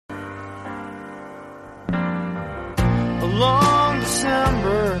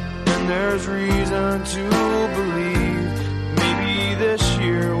and there's reason to believe maybe this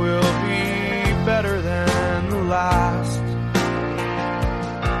year will be better than the last.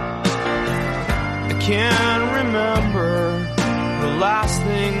 I can't remember the last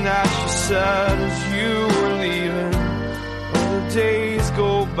thing that you said as you were leaving. Oh, the days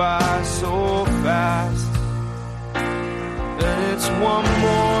go by so fast. And it's one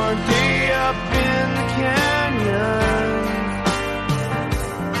more day up in the canyon,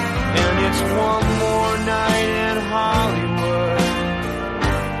 and it's one more night in Hollywood.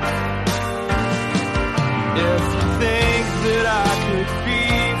 If you think that I could be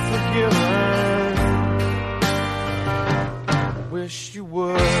forgiven, I wish you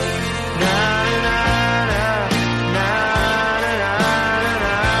would. Na, na, na, na,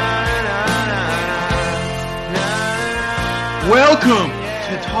 Welcome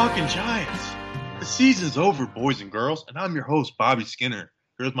to Talking Giants. The season's over, boys and girls, and I'm your host, Bobby Skinner.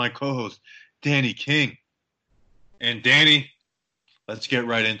 Here's my co-host, Danny King. And Danny, let's get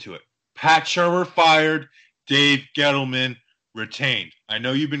right into it. Pat Shurmur fired, Dave Gettleman retained. I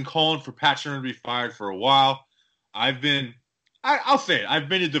know you've been calling for Pat Shurmur to be fired for a while. I'll say it, I've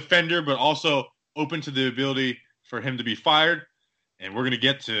been a defender, but also open to the ability for him to be fired. And we're going to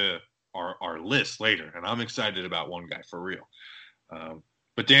get to our list later, and I'm excited about one guy for real.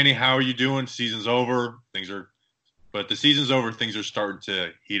 But Danny, how are you doing? Season's over. But the season's over. Things are starting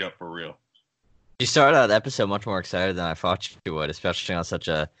to heat up for real. You started out the episode much more excited than I thought you would, especially on such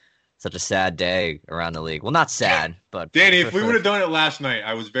a sad day around the league. Well, not sad, but Danny, if we would have done it last night,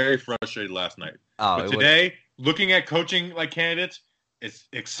 I was very frustrated last night. But today, looking at coaching candidates,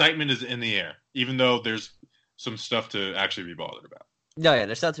 excitement is in the air, even though there's some stuff to actually be bothered about. No, yeah,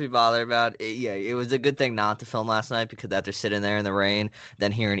 there's stuff to be bothered about. It was a good thing not to film last night because after sitting there in the rain,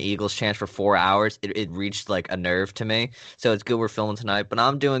 then hearing Eagles chants for 4 hours, it reached like a nerve to me. So it's good we're filming tonight, but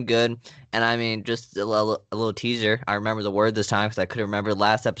I'm doing good. And I mean, just a little teaser. I remember the word this time because I couldn't remember the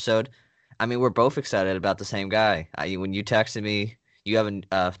last episode. I mean, we're both excited about the same guy. When you texted me, you have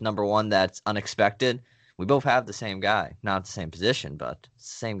a number one that's unexpected. We both have the same guy, not the same position, but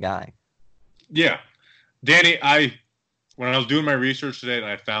it's the same guy. Yeah, Danny, when I was doing my research today and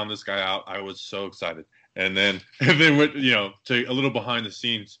I found this guy out, I was so excited. And then went, to a little behind the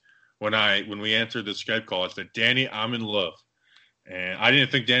scenes when we answered the Skype call, I said, Danny, I'm in love. And I didn't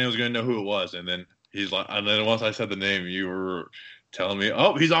think Danny was going to know who it was. And then once I said the name, you were telling me,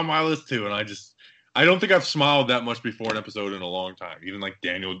 oh, he's on my list too. And I don't think I've smiled that much before an episode in a long time. Even like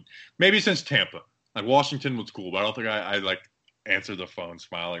Daniel, maybe since Tampa. Like Washington was cool, but I don't think I answered the phone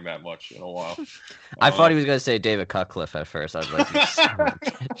smiling that much in a while. I thought he was going to say David Cutcliffe at first. I was like,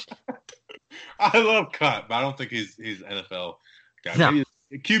 I love Cut, but I don't think he's NFL guy. No. Maybe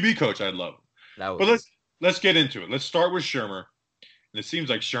a QB coach, I'd love him. But let's get into it. Let's start with Shurmur. And it seems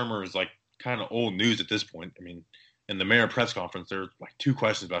like Shurmur is like kind of old news at this point. I mean, in the mayor press conference, there were like 2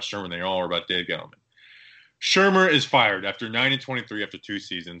 questions about Shurmur, and they all were about Dave Gettleman. Shurmur is fired after 9-23 after 2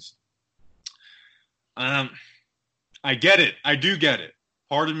 seasons. I get it. I do get it.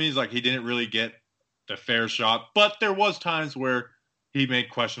 Part of me is like he didn't really get the fair shot, but there was times where he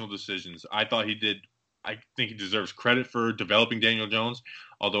made questionable decisions. I thought he did. I think he deserves credit for developing Daniel Jones,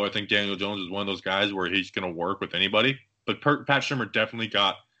 although I think Daniel Jones is one of those guys where he's going to work with anybody. But Pat Shurmur definitely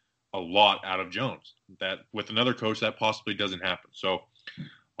got a lot out of Jones that with another coach that possibly doesn't happen. So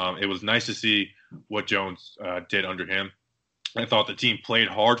it was nice to see what Jones did under him. I thought the team played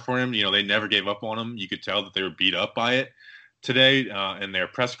hard for him. They never gave up on him. You could tell that they were beat up by it today in their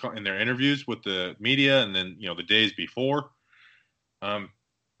interviews with the media, and then the days before.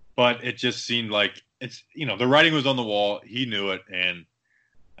 But it just seemed like the writing was on the wall. He knew it, and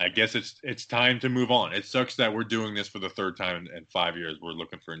I guess it's time to move on. It sucks that we're doing this for the 3rd time in 5 years. We're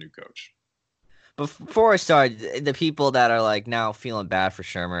looking for a new coach. Before I start, the people that are like now feeling bad for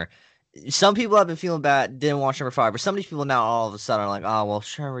Shurmur. Some people have been feeling bad, didn't want Shurmur fired, but some of these people now all of a sudden are like, oh, well,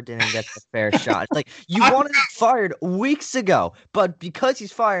 Shurmur didn't get the fair shot. It's like, you wanted him fired weeks ago, but because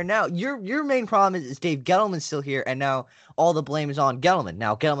he's fired now, your main problem is Dave Gettleman's still here, and now all the blame is on Gettleman.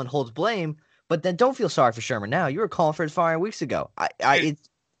 Now, Gettleman holds blame, but then don't feel sorry for Shurmur now. You were calling for his firing weeks ago. I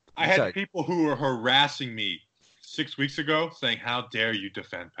had people who were harassing me 6 weeks ago saying, how dare you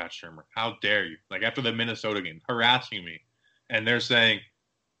defend Pat Shurmur? How dare you? Like after the Minnesota game, harassing me. And they're saying,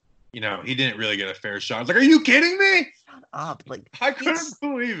 he didn't really get a fair shot. I was like, are you kidding me? Shut up. Like, I couldn't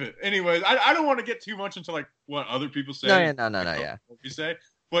believe it. Anyways, I don't want to get too much into like what other people say. No, yeah. What you say.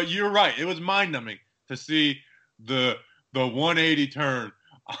 But you're right. It was mind-numbing to see the 180 turn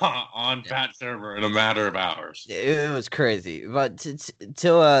on Pat Shurmur in a matter of hours. It was crazy. But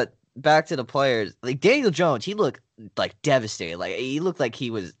to back to the players, like Daniel Jones, he looked like devastated. Like he looked like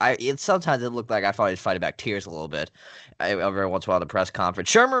he was. Sometimes it looked like I thought he was fighting back tears a little bit. Every once in a while, at the press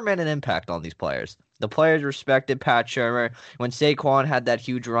conference, Shermer made an impact on these players. The players respected Pat Shermer. When Saquon had that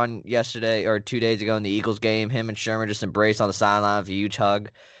huge run yesterday or 2 days ago in the Eagles game, him and Shermer just embraced on the sideline with a huge hug.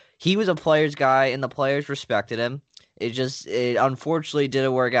 He was a players guy, and the players respected him. It unfortunately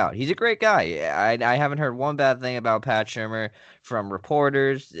didn't work out. He's a great guy. I haven't heard one bad thing about Pat Shermer from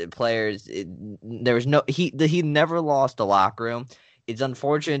reporters, players. There was no he never lost the locker room. It's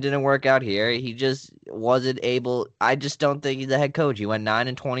unfortunate it didn't work out here. He just wasn't able. I just don't think he's the head coach. He went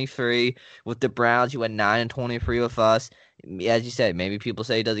 9-23 with the Browns. He went 9-23 with us. As you said, maybe people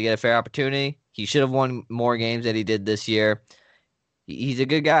say he doesn't get a fair opportunity. He should have won more games than he did this year. He's a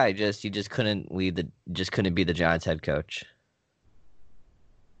good guy. He just couldn't couldn't be the Giants head coach.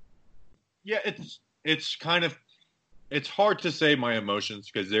 Yeah, it's kind of it's hard to say my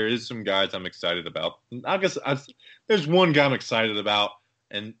emotions because there is some guys I'm excited about. I guess there's one guy I'm excited about,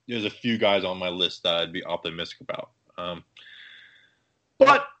 and there's a few guys on my list that I'd be optimistic about.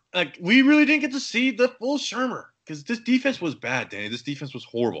 But like we really didn't get to see the full Shermer because this defense was bad, Danny. This defense was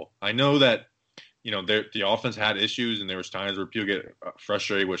horrible. I know that. The offense had issues, and there was times where people get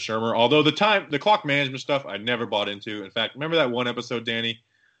frustrated with Shermer. Although the clock management stuff, I never bought into. In fact, remember that one episode, Danny?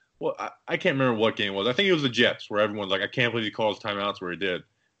 Well, I can't remember what game it was. I think it was the Jets, where everyone's like, I can't believe he calls timeouts where he did.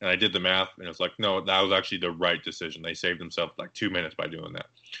 And I did the math, and it's like, no, that was actually the right decision. They saved themselves like 2 minutes by doing that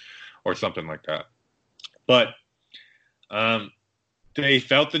or something like that. But they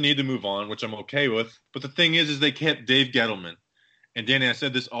felt the need to move on, which I'm okay with. But the thing is they kept Dave Gettleman. And Danny, I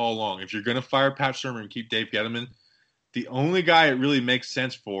said this all along. If you're going to fire Pat Shermer and keep Dave Gettleman, the only guy it really makes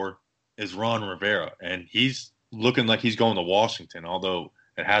sense for is Ron Rivera. And he's looking like he's going to Washington, although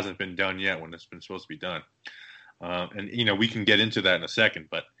it hasn't been done yet when it's been supposed to be done. And we can get into that in a second.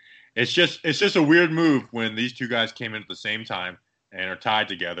 But it's just a weird move when these two guys came in at the same time and are tied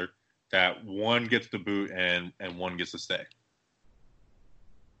together that one gets the boot and one gets to stay.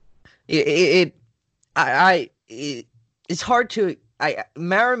 It's hard to.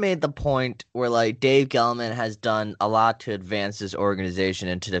 Mara made the point where like Dave Gettleman has done a lot to advance this organization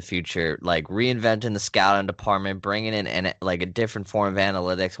into the future, like reinventing the scouting department, bringing in like a different form of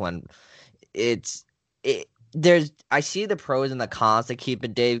analytics. When I see the pros and the cons to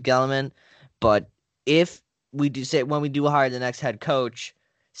keeping Dave Gettleman, but if we when we do hire the next head coach,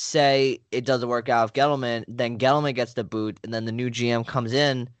 say it doesn't work out with Gettleman, then Gettleman gets the boot, and then the new GM comes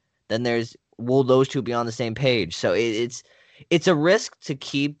in, then will those two be on the same page? So it's a risk to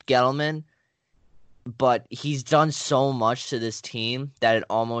keep Gettleman, but he's done so much to this team that it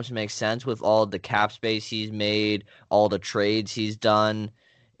almost makes sense with all the cap space he's made, all the trades he's done,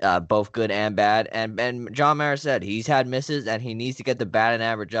 both good and bad. And John Mara said he's had misses and he needs to get the batting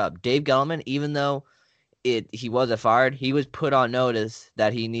average up. Dave Gettleman, even though he wasn't fired, he was put on notice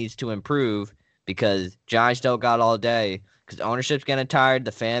that he needs to improve because Giants don't got all day. Because ownership's getting tired,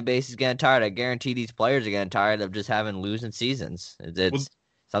 the fan base is getting tired. I guarantee these players are getting tired of just having losing seasons.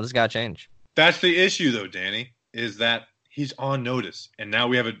 Something's got to change. That's the issue, though, Danny, is that he's on notice, and now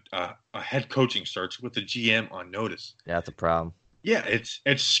we have a head coaching search with the GM on notice. That's a problem. Yeah, it's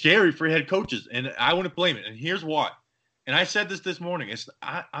scary for head coaches, and I wouldn't blame it. And here's why. And I said this morning.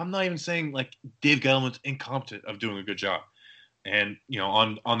 I'm not even saying like Dave Gettleman's incompetent of doing a good job. And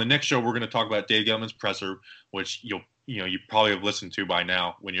on the next show, we're going to talk about Dave Gettleman's presser, which you probably have listened to by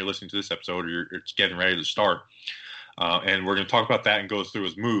now when you're listening to this episode or it's getting ready to start. And we're going to talk about that and go through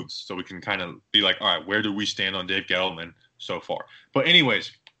his moves so we can kind of be like, all right, where do we stand on Dave Gettleman so far? But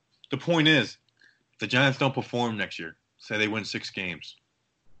anyways, the point is, if the Giants don't perform next year, say they win 6 games,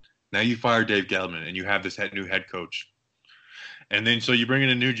 now you fire Dave Gettleman and you have this new head coach. And then so you bring in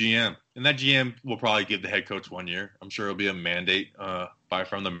a new GM, and that GM will probably give the head coach 1 year. I'm sure it'll be a mandate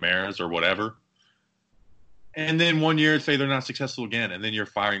from the Mariners or whatever. And then 1 year, say they're not successful again, and then you're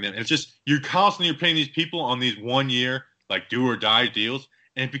firing them. It's just you're constantly paying these people on these 1 year like do or die deals,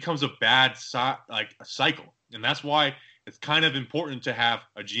 and it becomes a bad a cycle. And that's why it's kind of important to have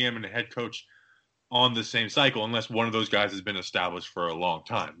a GM and a head coach on the same cycle, unless one of those guys has been established for a long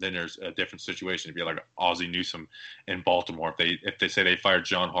time. Then there's a different situation. It'd be like Ozzie Newsome in Baltimore. If they say they fired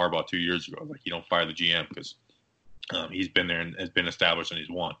John Harbaugh 2 years ago, like you don't fire the GM because he's been there and has been established and he's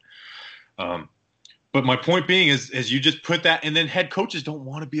won. But my point being is you just put that, and then head coaches don't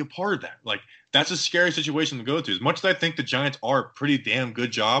want to be a part of that. Like that's a scary situation to go to. As much as I think the Giants are a pretty damn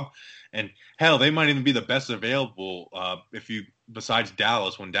good job, and hell, they might even be the best available besides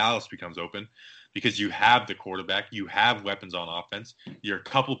Dallas when Dallas becomes open. because you have the quarterback, you have weapons on offense, you're a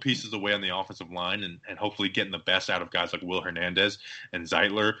couple pieces away on the offensive line, and hopefully getting the best out of guys like Will Hernandez and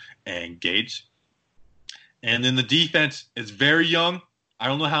Zeitler and Gates. And then the defense is very young. I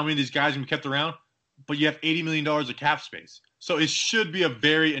don't know how many of these guys can be kept around, but you have $80 million of cap space. So it should be a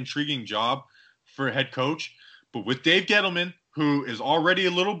very intriguing job for a head coach. But with Dave Gettleman, who is already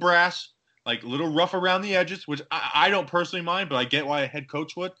a little brass, like a little rough around the edges, which I don't personally mind, but I get why a head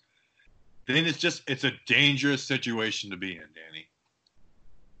coach would, then it's a dangerous situation to be in, Danny.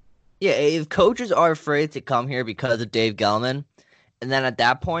 Yeah, if coaches are afraid to come here because of Dave Gettleman, and then at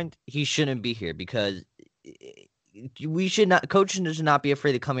that point, he shouldn't be here because coaches should not be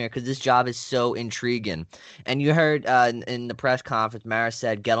afraid to come here because this job is so intriguing. And you heard in the press conference, Mara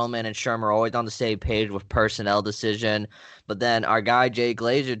said Gettleman and Shermer are always on the same page with personnel decision. But then our guy Jay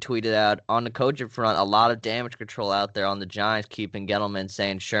Glazer tweeted out on the coaching front, a lot of damage control out there on the Giants, keeping Gettleman,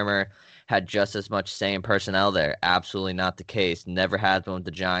 saying Shermer had just as much say in personnel there. Absolutely not the case. Never has been with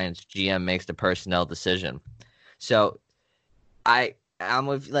the Giants. GM makes the personnel decision. So I'm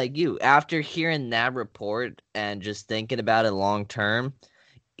with like you. After hearing that report and just thinking about it long term,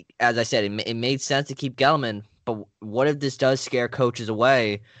 as I said, it made sense to keep Gettleman. But what if this does scare coaches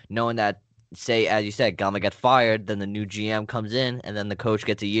away, knowing that, say, as you said, Gettleman gets fired, then the new GM comes in, and then the coach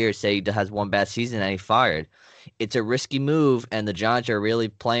gets a year, say he has one bad season and he's fired. It's a risky move, and the Giants are really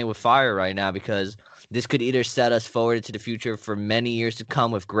playing with fire right now because this could either set us forward into the future for many years to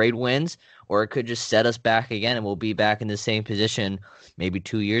come with great wins, or it could just set us back again and we'll be back in the same position maybe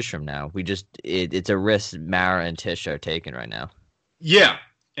 2 years from now. It's a risk Mara and Tish are taking right now. Yeah,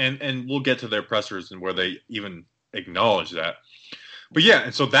 and we'll get to their pressers and where they even acknowledge that. But yeah,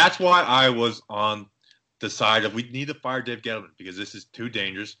 and so that's why I was on the side of we need to fire Dave Gettleman because this is too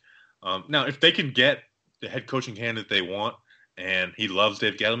dangerous. Now, if they can get the head coaching candidate they want and he loves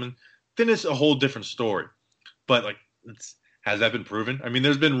Dave Gettleman, then it's a whole different story. But has that been proven? I mean,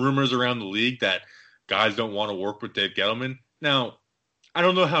 there's been rumors around the league that guys don't want to work with Dave Gettleman. Now, I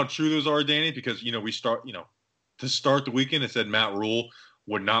don't know how true those are, Danny, because, to start the weekend, it said Matt Rule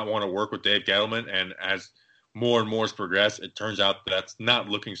would not want to work with Dave Gettleman. And as more and more has progressed, it turns out that's not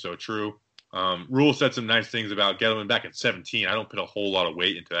looking so true. Rule said some nice things about Gettleman back in 2017. I don't put a whole lot of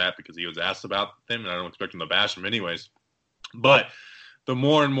weight into that because he was asked about them, and I don't expect him to bash him anyways. But the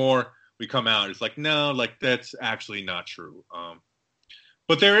more and more we come out, it's like, no, that's actually not true.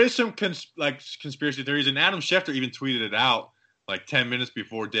 But there is some conspiracy theories, and Adam Schefter even tweeted it out 10 minutes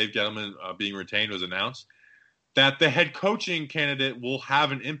before Dave Gettleman being retained was announced, that the head coaching candidate will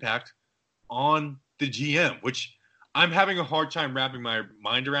have an impact on the GM, which I'm having a hard time wrapping my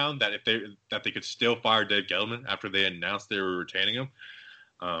mind around, that they could still fire Dave Gettleman after they announced they were retaining him.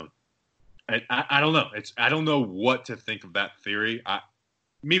 I don't know. I don't know what to think of that theory.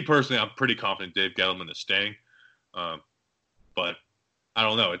 Me personally, I'm pretty confident Dave Gettleman is staying, but I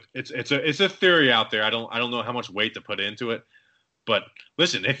don't know. It's a theory out there. I don't know how much weight to put into it. But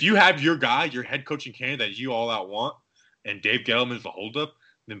listen, if you have your guy, your head coaching candidate that you all out want, and Dave Gettleman is the holdup,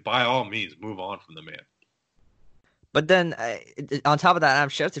 then by all means, move on from the man. But then, on top of that, Adam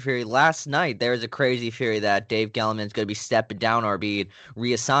Schefter theory, last night there was a crazy theory that Dave Gettleman is going to be stepping down or be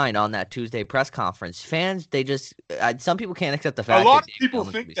reassigned on that Tuesday press conference. Fans, some people can't accept the fact. A lot of people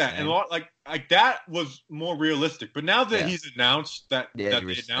think that, and a lot like that was more realistic. But now that he's announced that they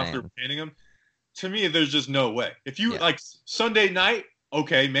announced they're retaining him, to me, there's just no way. If you Sunday night,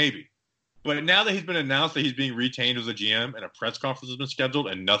 okay, maybe. But now that he's been announced that he's being retained as a GM and a press conference has been scheduled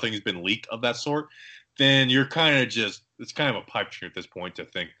and nothing has been leaked of that sort, then you're it's kind of a pipe dream at this point to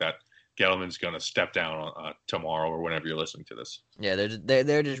think that Gettleman's going to step down tomorrow or whenever you're listening to this. Yeah,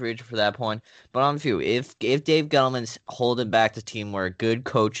 they're just reaching for that point. But I'm with you. If Dave Gettleman's holding back the team where good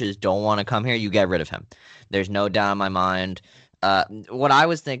coaches don't want to come here, you get rid of him. There's no doubt in my mind. What I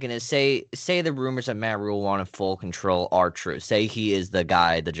was thinking is say the rumors that Matt Rule wanted full control are true. Say he is the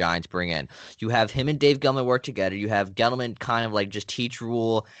guy the Giants bring in. You have him and Dave Gettleman work together. You have Gettleman kind of just teach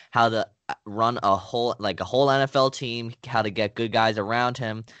Rule how to run a whole NFL team, how to get good guys around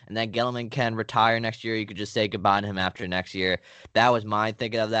him, and then Gettleman can retire next year. You could just say goodbye to him after next year. That was my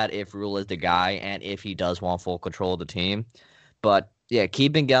thinking of that if Rule is the guy and if he does want full control of the team. But yeah,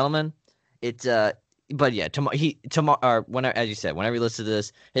 keeping Gettleman, it's But yeah, tomorrow, or whenever, as you said, whenever you listen to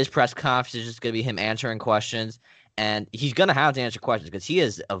this, his press conference is just going to be him answering questions, and he's going to have to answer questions because he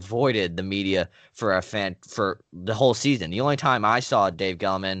has avoided the media for the whole season. The only time I saw Dave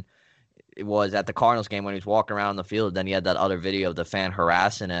Gettleman was at the Cardinals game when he was walking around the field. Then he had that other video of the fan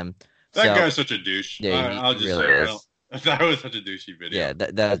harassing him. That guy's such a douche. Yeah, I'll just really say that was such a douchey video.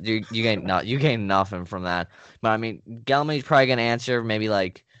 Yeah, you gain nothing from that. But I mean, Gettleman's probably going to answer maybe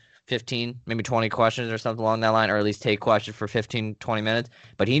 15, maybe 20 questions or something along that line, or at least take questions for 15, 20 minutes.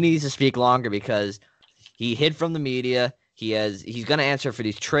 But he needs to speak longer because he hid from the media. He's going to answer for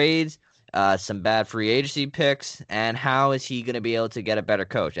these trades, some bad free agency picks, and how is he going to be able to get a better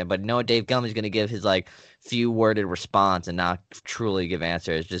coach? But Dave Gettleman's going to give his few worded response and not truly give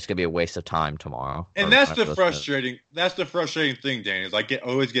answers. It's just going to be a waste of time tomorrow. And that's the frustrating thing, Danny, is I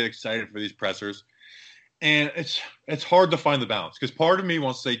always get excited for these pressers. And it's hard to find the balance because part of me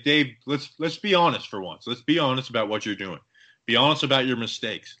wants to say, Dave, let's be honest for once. Let's be honest about what you're doing. Be honest about your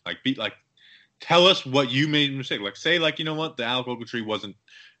mistakes. Tell us what you made a mistake. Say you know what, the Alec Ogletree wasn't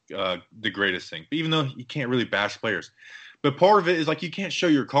the greatest thing. But even though you can't really bash players. But part of it is you can't show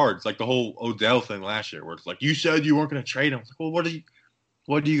your cards, the whole Odell thing last year, where it's you said you weren't going to trade him. It's well, what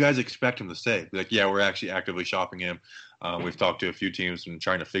do you guys expect him to say? Yeah, we're actually actively shopping him. We've talked to a few teams and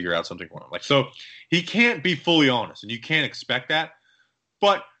trying to figure out something for him. So he can't be fully honest, and you can't expect that.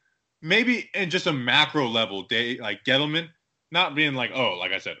 But maybe in just a macro level, Gettleman, not being like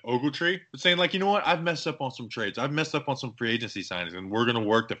I said, Ogletree, but saying you know what, I've messed up on some trades. I've messed up on some free agency signings, and we're going to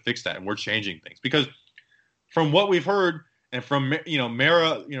work to fix that, and we're changing things. Because from what we've heard, and from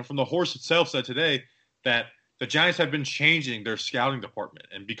Mara, from the horse itself said today that the Giants have been changing their scouting department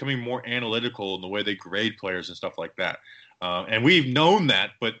and becoming more analytical in the way they grade players and stuff like that. And we've known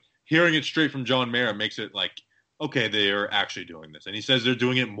that, but hearing it straight from John Mara makes it okay, they are actually doing this. And he says they're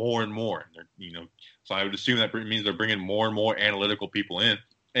doing it more and more. And so I would assume that means they're bringing more and more analytical people in.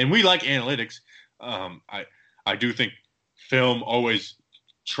 And we like analytics. I do think film always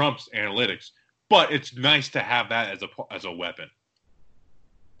trumps analytics, but it's nice to have that as a weapon.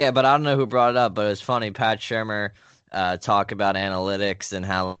 Yeah, but I don't know who brought it up, but it was funny. Pat Shermer talk about analytics and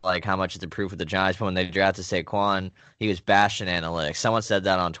how much it's improved with the Giants. But when they drafted Saquon, he was bashing analytics. Someone said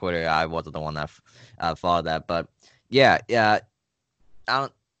that on Twitter. I wasn't the one that followed that, but yeah. I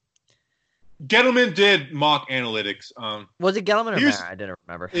don't. Gettleman did mock analytics. Was it Gettleman or Mara? I didn't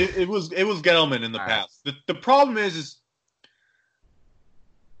remember. It was Gettleman in the past. Right. The problem is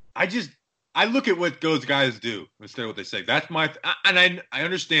I look at what those guys do instead of what they say. That's I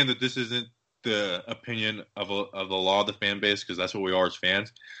understand that this isn't the opinion of the law of the fan base because that's what we are as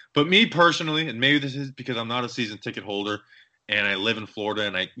fans. But me personally, and maybe this is because I'm not a season ticket holder and I live in Florida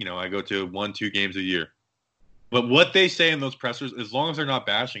and I go to 1-2 games a year. But what they say in those pressers, as long as they're not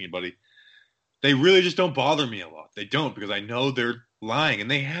bashing anybody, they really just don't bother me a lot. They don't because I know they're lying and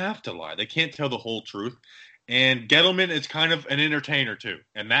they have to lie. They can't tell the whole truth. And Gettleman is kind of an entertainer, too.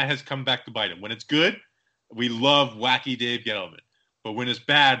 And that has come back to bite him. When it's good, we love wacky Dave Gettleman. But when it's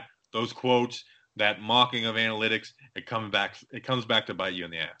bad, those quotes, that mocking of analytics, it comes back to bite you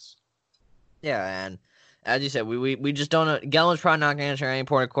in the ass. Yeah, and as you said, we just don't know. Gettleman's probably not going to answer any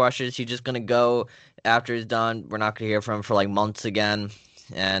important questions. He's just going to go after he's done. We're not going to hear from him for months again.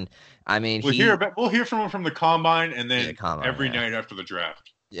 And, I mean, we'll hear from him from the Combine and then every night after the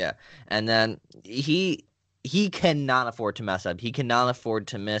draft. Yeah, and then he cannot afford to mess up. He cannot afford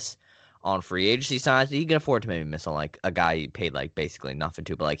to miss on free agency signs. He can afford to maybe miss on a guy he paid basically nothing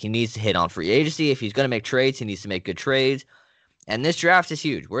to. But he needs to hit on free agency. If he's going to make trades, he needs to make good trades. And this draft is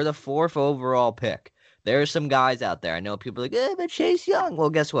huge. We're the 4th overall pick. There are some guys out there. I know people are but Chase Young. Well,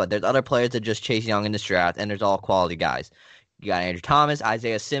 guess what? There's other players that just Chase Young in this draft, and there's all quality guys. You got Andrew Thomas,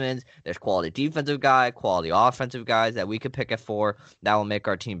 Isaiah Simmons. There's quality defensive guy, quality offensive guys that we could pick at 4. That will make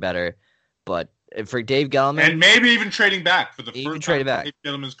our team better. But for Dave Gettleman, and maybe even trading back for the first time in Dave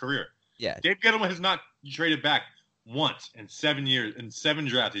Gettleman's career. Yeah, Dave Gettleman has not traded back once in 7 years. In 7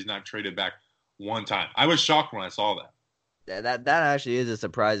 drafts, he's not traded back one time. I was shocked when I saw that. That actually is a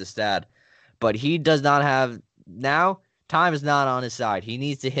surprise stat. But he does not have now. Time is not on his side. He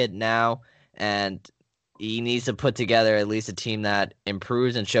needs to hit now, and he needs to put together at least a team that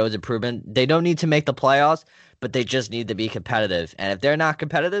improves and shows improvement. They don't need to make the playoffs, but they just need to be competitive. And if they're not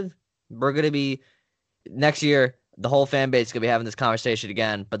competitive, we're going to be next year. The whole fan base is going to be having this conversation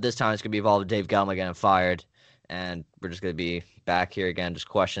again, but this time it's going to be involved with Dave Gettleman getting fired, and we're just going to be back here again just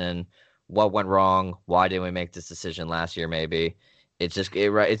questioning what went wrong, why didn't we make this decision last year maybe. It's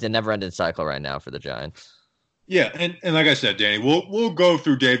a never-ending cycle right now for the Giants. Yeah, and like I said, Danny, we'll go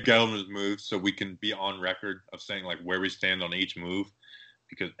through Dave Gettleman's moves so we can be on record of saying where we stand on each move,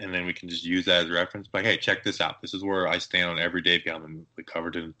 and then we can just use that as reference. But hey, check this out. This is where I stand on every Dave Gettleman we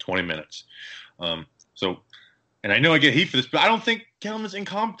covered in 20 minutes. And I know I get heat for this, but I don't think Gettleman's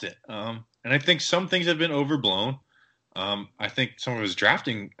incompetent. And I think some things have been overblown. I think some of his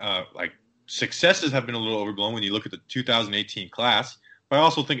drafting, successes have been a little overblown when you look at the 2018 class. But I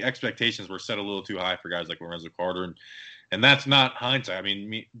also think expectations were set a little too high for guys like Lorenzo Carter. And that's not hindsight. I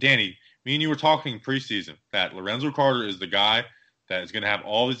mean, Danny, me and you were talking preseason that Lorenzo Carter is the guy that is going to have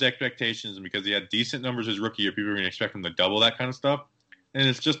all these expectations, and because he had decent numbers his rookie year, people are going to expect him to double that kind of stuff, and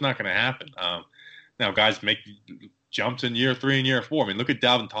it's just not going to happen. Now, guys make jumps in year 3 and year 4. I mean, look at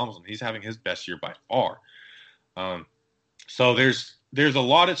Dalvin Tomlinson. He's having his best year by far. So there's a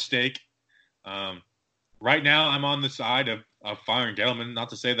lot at stake. Right now, I'm on the side of firing Gettleman. Not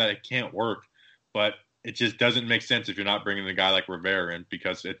to say that it can't work, but it just doesn't make sense if you're not bringing a guy like Rivera in,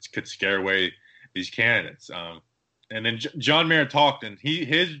 because it could scare away these candidates. And then John Mara talked, and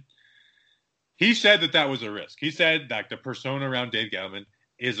he said that was a risk. He said that the persona around Dave Gettleman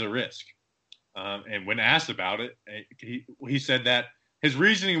is a risk. And when asked about it, he said that his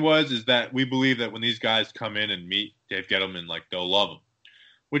reasoning is that we believe that when these guys come in and meet Dave Gettleman, like, they'll love him,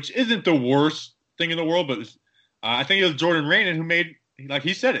 which isn't the worst thing in the world. But I think it was Jordan Raanan who made, like,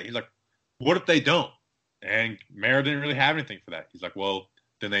 he said it. He's like, what if they don't? And Mara didn't really have anything for that. He's like, well,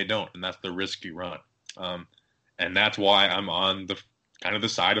 then they don't, and that's the risk you run. And that's why I'm on the kind of the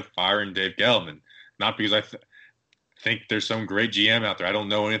side of firing Dave Gettleman, not because I think there's some great GM out there. I don't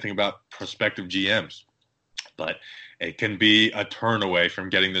know anything about prospective GMs, but it can be a turn away from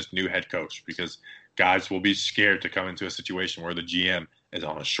getting this new head coach, because guys will be scared to come into a situation where the GM is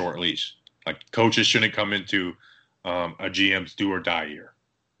on a short leash. Like, coaches shouldn't come into a GM's do or die year.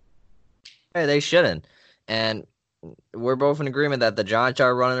 Hey, they shouldn't. And we're both in agreement that the Giants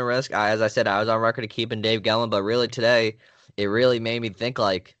are running a risk. As I said, I was on record of keeping Dave Gettleman, but really today, it really made me think,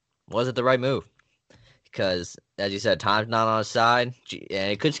 like, was it the right move? Because, as you said, time's not on his side,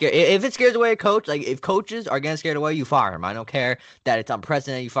 and it could scare. If it scares away a coach, like, if coaches are getting scared away, you fire him. I don't care that it's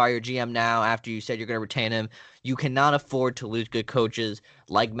unprecedented. You fire your GM now after you said you're going to retain him. You cannot afford to lose good coaches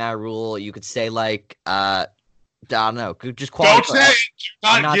like Matt Rule. You could say, like, I don't know, just qualify. Don't say it.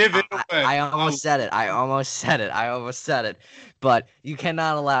 Do not give it away. I almost said it. But you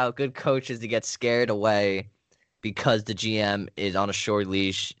cannot allow good coaches to get scared away because the GM is on a short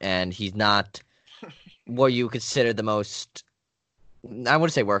leash and he's not what you consider the most, I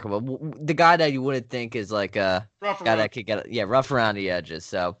wouldn't say workable, the guy that you wouldn't think is like a guy that could get rough around the edges.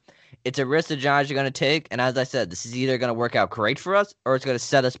 So it's a risk the Giants are going to take, and as I said, this is either going to work out great for us or it's going to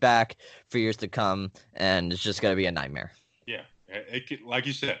set us back for years to come, and it's just going to be a nightmare. Yeah, it could, like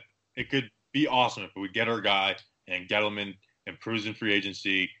you said, it could be awesome if we get our guy and Gettleman improves in free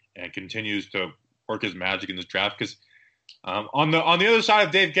agency and continues to work his magic in this draft. Because on the other side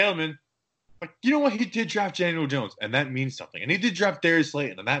of Dave Gettleman, like, you know what? He did draft Daniel Jones, and that means something. And he did draft Darius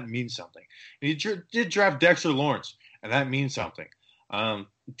Slayton, and that means something. And he did draft Dexter Lawrence, and that means something.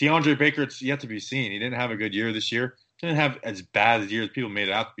 DeAndre Baker, it's yet to be seen. He didn't have a good year this year. He didn't have as bad a year as people made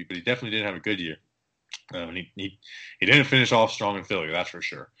it out to be, but he definitely didn't have a good year. He didn't finish off strong in Philly, that's for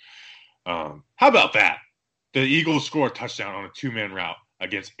sure. How about that? The Eagles score a touchdown on a 2-man route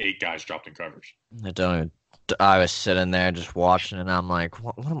against 8 guys dropped in coverage. I was sitting there just watching, and I'm like,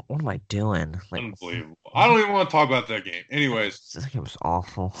 what am I doing? Like, unbelievable. I don't even want to talk about that game. Anyways. I think it was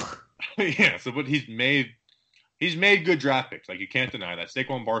awful. Yeah, so but he's made good draft picks. Like, you can't deny that.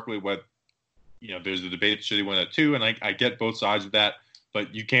 Saquon Barkley, there's the debate, should he win at 2, and I get both sides of that,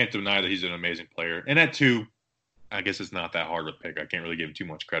 but you can't deny that he's an amazing player. And at 2, I guess it's not that hard to pick. I can't really give him too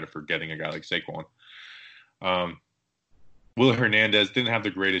much credit for getting a guy like Saquon. Will Hernandez didn't have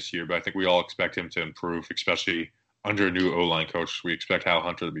the greatest year, but I think we all expect him to improve, especially under a new O-line coach. We expect Hal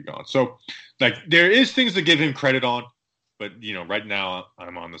Hunter to be gone. So, like, there is things to give him credit on, but, right now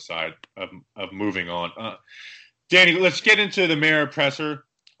I'm on the side of moving on. Danny, let's get into the Mara presser.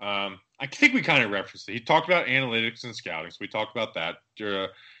 I think we kind of referenced it. He talked about analytics and scouting, so we talked about that.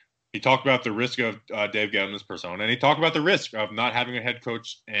 He talked about the risk of Dave Gettleman's persona, and he talked about the risk of not having a head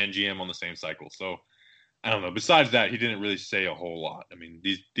coach and GM on the same cycle. So, I don't know. Besides that, he didn't really say a whole lot. I mean,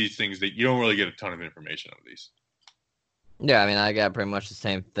 these things that you don't really get a ton of information out of these. Yeah, I mean, I got pretty much the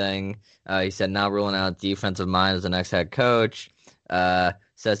same thing. He said not ruling out defensive mind as the next head coach.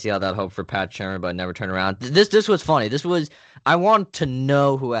 Says he had that hope for Pat Shermer, but never turned around. This was funny. I want to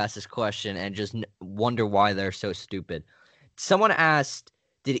know who asked this question and just wonder why they're so stupid. Someone asked,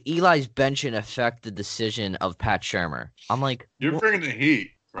 did Eli's benching affect the decision of Pat Shermer? I'm like, you're bringing the heat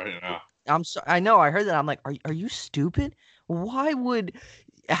right now. I know. I heard that. I'm like, are you stupid? How would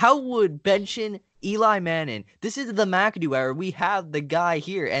benching Eli Manning? This is the McAdoo era. We have the guy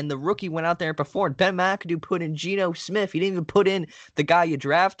here, and the rookie went out there and performed. Ben McAdoo put in Geno Smith. He didn't even put in the guy you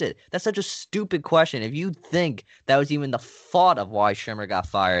drafted. That's such a stupid question. If you think that was even the thought of why Shermer got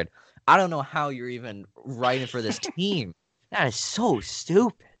fired, I don't know how you're even writing for this team. That is so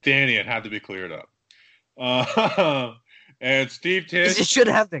stupid. Danny, it had to be cleared up. And Steve Tisch. It should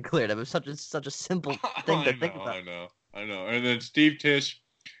have been cleared up. It was such a simple thing to think about. I know. And then Steve Tisch.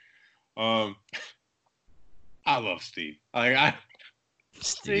 I love Steve. I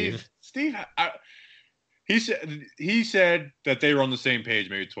Steve. He said that they were on the same page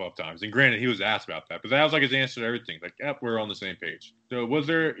maybe 12 times. And granted, he was asked about that, but that was like his answer to everything. Like, yep, we're on the same page. So was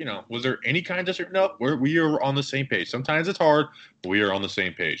there any kind of disagreement? No, we are on the same page. Sometimes it's hard, but we are on the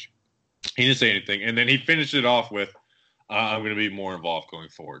same page. He didn't say anything. And then he finished it off with, I'm going to be more involved going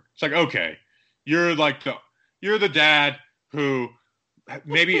forward. It's like, okay, you're the dad who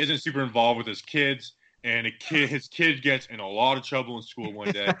maybe isn't super involved with his kids, and his kid gets in a lot of trouble in school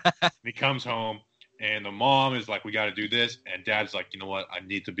one day. And he comes home, and the mom is like, we got to do this. And dad's like, you know what? I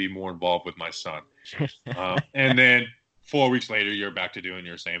need to be more involved with my son. And then 4 weeks later, you're back to doing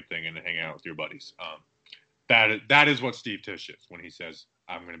your same thing and hanging out with your buddies. That is what Steve Tisch is when he says,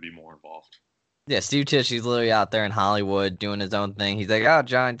 I'm going to be more involved. Yeah, Steve Tisch, he's literally out there in Hollywood doing his own thing. He's like, oh,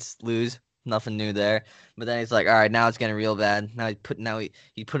 Giants lose. Nothing new there. But then he's like, all right, now it's getting real bad. Now he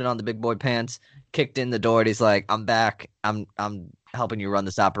put it on the big boy pants, kicked in the door, and he's like, I'm back. I'm helping you run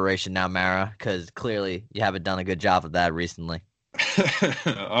this operation now, Mara, because clearly you haven't done a good job of that recently.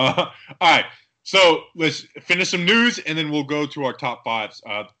 All right. So let's finish some news, and then we'll go to our top fives.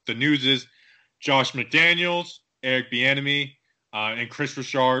 The news is Josh McDaniels, Eric Bieniemy, and Chris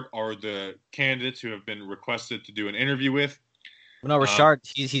Richard are the candidates who have been requested to do an interview with. No, Richard,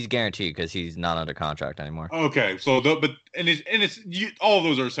 he's guaranteed because he's not under contract anymore. Okay, so all of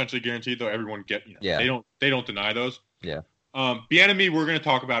those are essentially guaranteed, though. Everyone they don't deny those. Yeah. Bieniemy, we're going to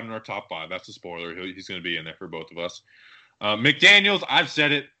talk about in our top five. That's a spoiler. He's going to be in there for both of us. McDaniels, I've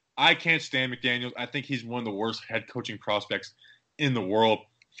said it. I can't stand McDaniels. I think he's one of the worst head coaching prospects in the world.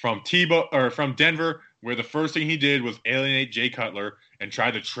 From Denver, where the first thing he did was alienate Jay Cutler and try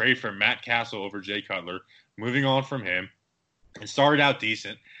to trade for Matt Castle over Jay Cutler. Moving on from him. It started out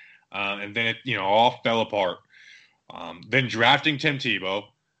decent, and then it all fell apart. Then drafting Tim Tebow,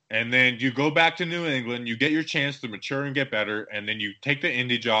 and then you go back to New England, you get your chance to mature and get better, and then you take the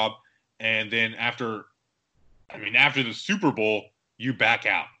Indy job, and then after the Super Bowl, you back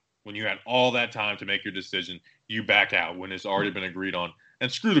out. When you had all that time to make your decision, you back out when it's already been agreed on. And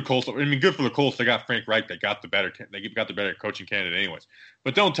screw the Colts. I mean, good for the Colts. They got Frank Reich. They got the better coaching candidate anyways.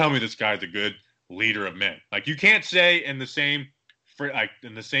 But don't tell me this guy's a good leader of men. Like, you can't say in the same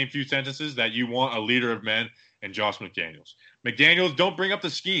few sentences that you want a leader of men and Josh McDaniels. McDaniels, don't bring up the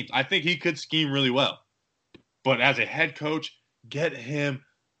schemes. I think he could scheme really well. But as a head coach, get him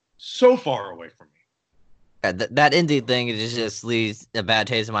so far away from me. Yeah, that Indy thing just leaves a bad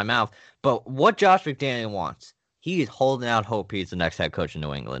taste in my mouth. But what Josh McDaniels wants, he is holding out hope he's the next head coach in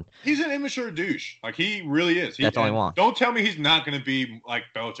New England. He's an immature douche. Like, he really is. That's all he wants. Don't tell me he's not going to be like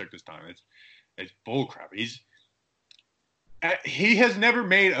Belichick this time. It's bullcrap. He has never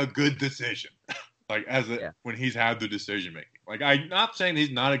made a good decision, when he's had the decision making. Like, I'm not saying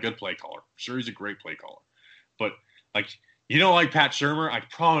he's not a good play caller. I'm sure he's a great play caller, but you don't like Pat Shurmur. I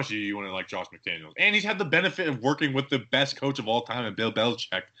promise you want to like Josh McDaniels, and he's had the benefit of working with the best coach of all time, and Bill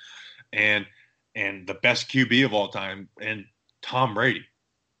Belichick, and the best QB of all time, and Tom Brady.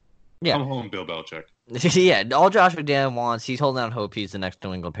 Yeah, come home, Bill Belichick. Yeah, all Josh McDaniels wants, he's holding out hope he's the next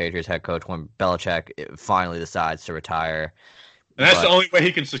New England Patriots head coach when Belichick finally decides to retire. And that's the only way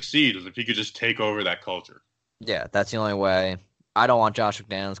he can succeed, is if he could just take over that culture. Yeah, that's the only way. I don't want Josh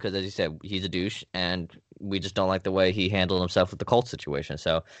McDaniels because, as you said, he's a douche, and we just don't like the way he handled himself with the Colts situation.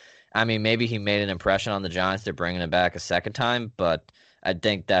 So, I mean, maybe he made an impression on the Giants. They're bringing him back a second time, but I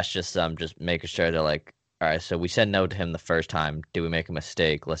think that's just making sure they're like, all right, so we said no to him the first time. Did we make a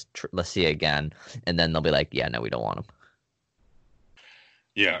mistake? Let's see again. And then they'll be like, yeah, no, we don't want him.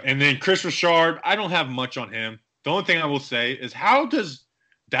 Yeah, and then Chris Richard, I don't have much on him. The only thing I will say is, how does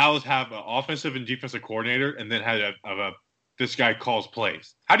Dallas have an offensive and defensive coordinator and then have this guy calls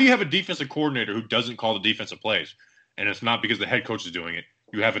plays? How do you have a defensive coordinator who doesn't call the defensive plays? And it's not because the head coach is doing it.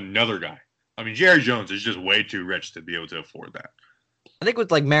 You have another guy. I mean, Jerry Jones is just way too rich to be able to afford that. I think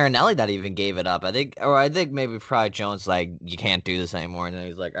with Marinelli that even gave it up. I think maybe probably Jones you can't do this anymore, and then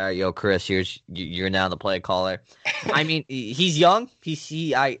he's like, all right, yo, Chris, you're now the play caller. I mean, he's young.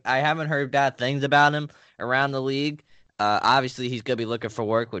 I haven't heard bad things about him around the league. Obviously, he's gonna be looking for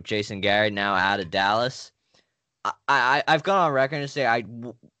work with Jason Garrett now out of Dallas. I've gone on record to say I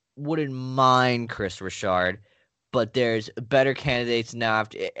wouldn't mind Chris Richard, but there's better candidates now.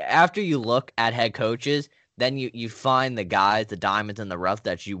 After you look at head coaches, then you find the guys, the diamonds in the rough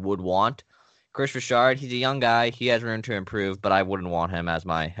that you would want. Chris Richard, he's a young guy. He has room to improve, but I wouldn't want him as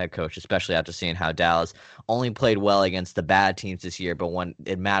my head coach, especially after seeing how Dallas only played well against the bad teams this year, but when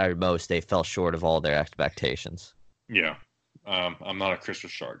it mattered most, they fell short of all their expectations. Yeah, I'm not a Chris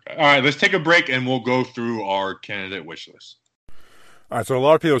Richard guy. All right, let's take a break, and we'll go through our candidate wish list. All right, so a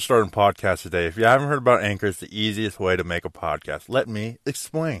lot of people are starting podcasts today. If you haven't heard about Anchor, it's the easiest way to make a podcast. Let me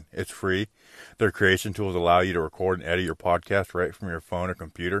explain. It's free. Their creation tools allow you to record and edit your podcast right from your phone or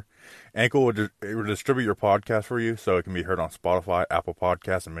computer. Anchor will distribute your podcast for you so it can be heard on Spotify, Apple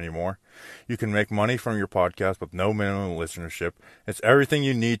Podcasts, and many more. You can make money from your podcast with no minimum listenership. It's everything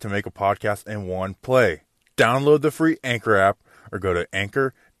you need to make a podcast in one play. Download the free Anchor app or go to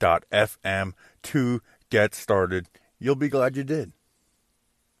anchor.fm to get started. You'll be glad you did.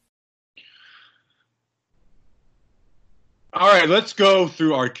 All right, let's go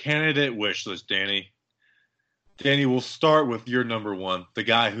through our candidate wish list, Danny. Danny, we'll start with your number one, the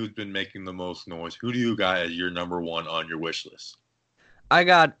guy who's been making the most noise. Who do you got as your number one on your wish list? I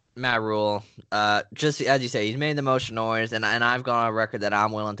got Matt Rule. Just as you say, he's made the most noise, and I've gone on record that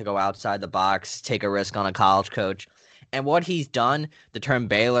I'm willing to go outside the box, take a risk on a college coach. And what he's done to turn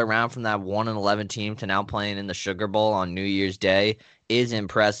Baylor around from that 1-11 team to now playing in the Sugar Bowl on New Year's Day is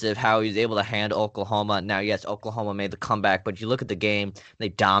impressive. How he's able to handle Oklahoma. Now, yes, Oklahoma made the comeback, but you look at the game, they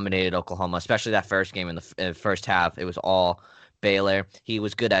dominated Oklahoma, especially that first game in the first half. It was all Baylor. He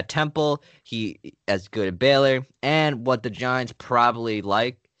was good at Temple. He as good at Baylor. And what the Giants probably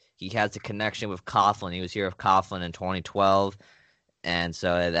like, he has a connection with Coughlin. He was here with Coughlin in 2012. And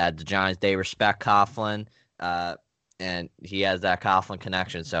so that the Giants, they respect Coughlin. And he has that Coughlin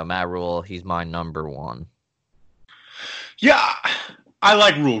connection. So Matt Rule, he's my number one. Yeah, I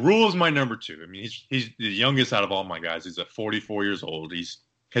like Rule. Rule is my number two. I mean, he's the youngest out of all my guys. He's at 44 years old.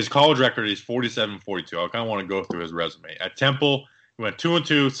 His college record is 47-42. I kind of want to go through his resume. At Temple, he went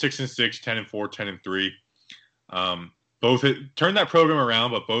 2-2, 6-6, 10-4, 10-3. Turned that program around,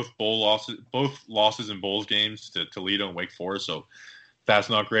 but both losses in Bowls games to Toledo and Wake Forest. So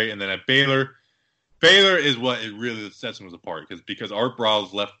that's not great. And then at Baylor is what it really sets him apart because Art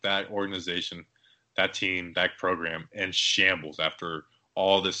Briles left that organization, that team, that program in shambles after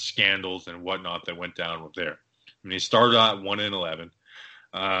all the scandals and whatnot that went down with there. I mean, he started out 1-11,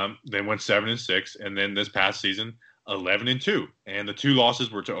 then went 7-6, and then this past season 11-2. And the two losses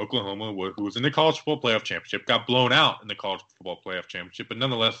were to Oklahoma, who was in the college football playoff championship, got blown out in the college football playoff championship, but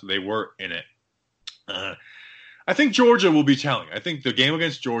nonetheless they were in it. I think Georgia will be telling. I think the game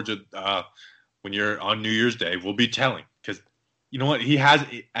against Georgia, when you're on New Year's Day, will be telling because you know what?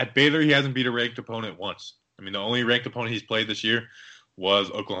 At Baylor, he hasn't beat a ranked opponent once. I mean, the only ranked opponent he's played this year was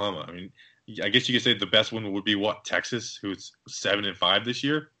Oklahoma. I mean, I guess you could say the best one would be Texas, who's 7-5 this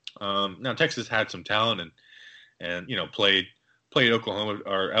year. Now Texas had some talent and you know played Oklahoma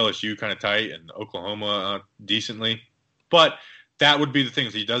or LSU kind of tight and Oklahoma decently, but that would be the thing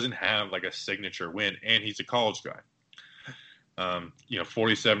is he doesn't have like a signature win, and he's a college guy.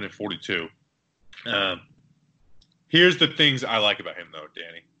 47-42. Here's the things I like about him, though,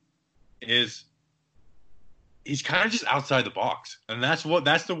 Danny, is he's kind of just outside the box, and that's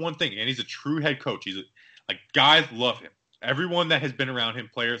the one thing. And he's a true head coach. Guys love him. Everyone that has been around him,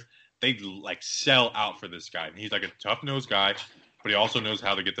 players, they like sell out for this guy. And he's like a tough-nosed guy, but he also knows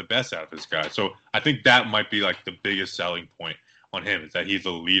how to get the best out of this guy. So I think that might be like the biggest selling point on him is that he's a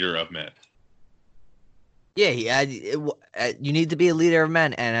leader of men. Yeah, you need to be a leader of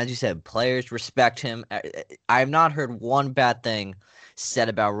men, and as you said, players respect him. I have not heard one bad thing said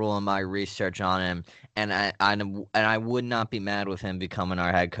about Rule in my research on him, and I would not be mad with him becoming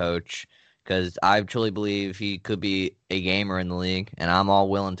our head coach because I truly believe he could be a gamer in the league, and I'm all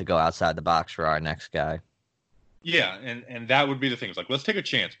willing to go outside the box for our next guy. Yeah, and that would be the thing. It's like, let's take a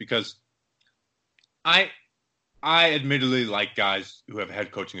chance because I admittedly like guys who have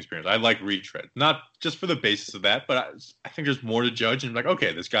head coaching experience. I like retread, not just for the basis of that, but I think there's more to judge. And like,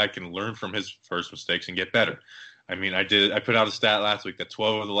 okay, this guy can learn from his first mistakes and get better. I mean, I put out a stat last week that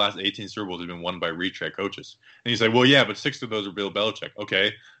 12 of the last 18 Super Bowls have been won by retread coaches. And you say, well, yeah, but 6 of those are Bill Belichick.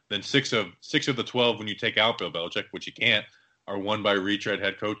 Okay, then 6 of the 12 when you take out Bill Belichick, which you can't, are won by retread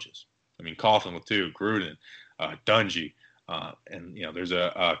head coaches. I mean, Coughlin with 2, Gruden, Dungy. And there's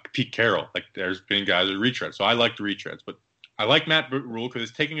a Pete Carroll. Like there's been guys that retread. So I like the retreads, but I like Matt Rule because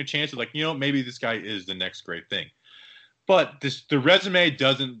it's taking a chance of like, maybe this guy is the next great thing. But the resume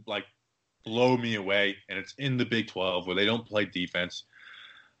doesn't like blow me away, and it's in the Big 12 where they don't play defense.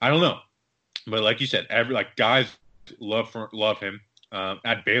 I don't know, but like you said, guys love him.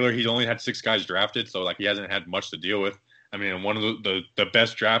 At Baylor, he's only had 6 guys drafted, so like he hasn't had much to deal with. I mean, one of the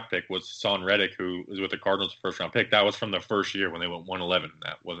best draft pick was Son Reddick, who was with the Cardinals' first-round pick. That was from the first year when they went 1-11.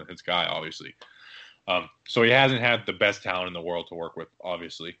 That wasn't his guy, obviously. So he hasn't had the best talent in the world to work with,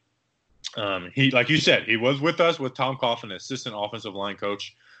 obviously. He, like you said, he was with us with Tom Coughlin, assistant offensive line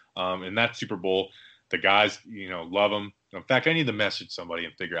coach, in that Super Bowl. The guys, love him. In fact, I need to message somebody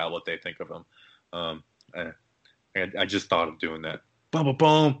and figure out what they think of him. And I just thought of doing that. Boom, boom,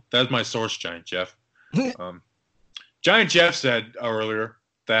 boom. That's my source, Giant Jeff. Giant Jeff said earlier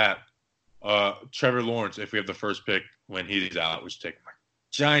that Trevor Lawrence, if we have the first pick when he's out, we should take him.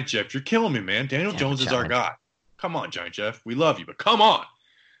 Giant Jeff, you're killing me, man. Daniel Jones is our guy. Come on, Giant Jeff. We love you, but come on.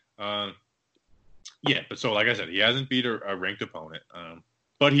 Yeah, but so like I said, he hasn't beat a ranked opponent.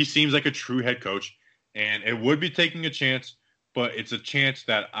 But he seems like a true head coach, and it would be taking a chance, but it's a chance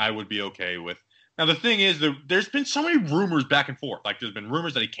that I would be okay with. Now, the thing is, there's been so many rumors back and forth. Like, there's been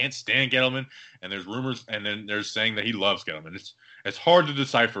rumors that he can't stand Gettleman, and there's rumors, and then there's saying that he loves Gettleman. It's hard to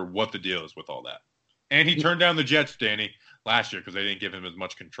decipher what the deal is with all that. And he turned down the Jets, Danny, last year because they didn't give him as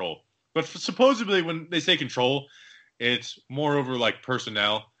much control. But supposedly, when they say control, it's more over like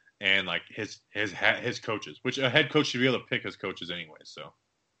personnel and like his coaches, which a head coach should be able to pick his coaches anyway. So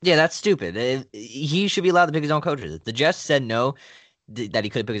yeah, that's stupid. He should be allowed to pick his own coaches. If the Jets said no, that he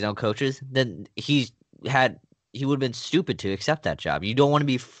could pick his own coaches, then he would have been stupid to accept that job. You don't want to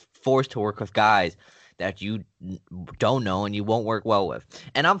be forced to work with guys that you don't know and you won't work well with.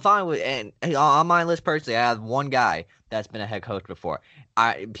 And I'm fine with, and on my list personally, I have one guy that's been a head coach before.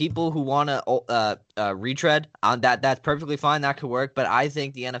 People who want to retread on that's perfectly fine. That could work. But I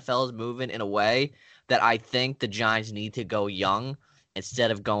think the NFL is moving in a way that I think the Giants need to go young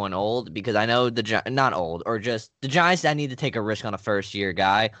instead of going old, because I know not old, or just the Giants that need to take a risk on a first-year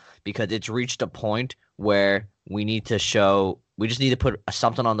guy, because it's reached a point where we just need to put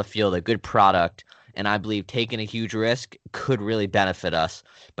something on the field, a good product, and I believe taking a huge risk could really benefit us,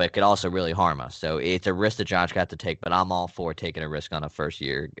 but it could also really harm us. So it's a risk the Giants got to take, but I'm all for taking a risk on a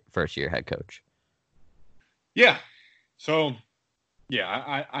first-year head coach. Yeah. So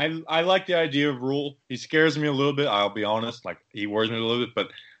yeah, I like the idea of Rule. He scares me a little bit, I'll be honest. Like, he worries me a little bit,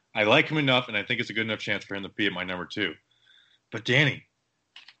 but I like him enough, and I think it's a good enough chance for him to be at my number 2. But Danny,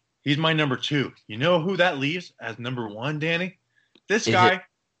 he's my number 2. You know who that leaves as number 1, Danny? This guy.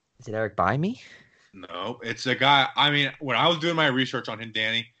 Is it Eric Bieniemy? No, it's a guy. I mean, when I was doing my research on him,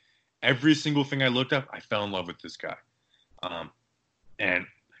 Danny, every single thing I looked up, I fell in love with this guy. And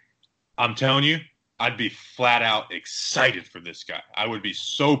I'm telling you, I'd be flat out excited for this guy. I would be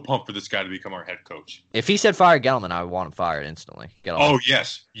so pumped for this guy to become our head coach. If he said fire Gettleman, I would want him fired instantly. Oh,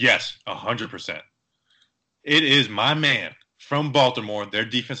 yes, 100%. It is my man from Baltimore, their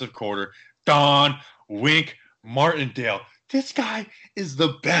defensive coordinator, Don Wink Martindale. This guy is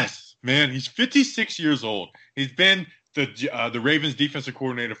the best, man. He's 56 years old. He's been the Ravens defensive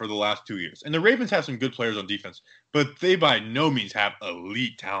coordinator for the last 2 years. And the Ravens have some good players on defense, but they by no means have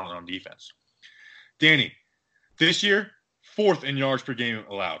elite talent on defense. Danny, this year, 4th in yards per game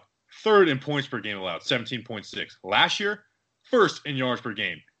allowed, 3rd in points per game allowed, 17.6. Last year, 1st in yards per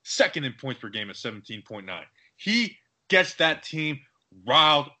game, 2nd in points per game at 17.9. He gets that team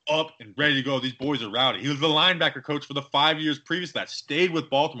riled up and ready to go. These boys are rowdy. He was the linebacker coach for the 5 years previous to that, stayed with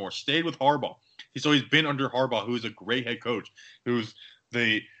Baltimore, stayed with Harbaugh. So he's been under Harbaugh, who is a great head coach, who's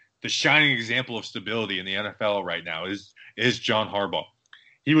the shining example of stability in the NFL right now is John Harbaugh.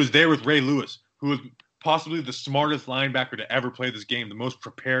 He was there with Ray Lewis, who was possibly the smartest linebacker to ever play this game, the most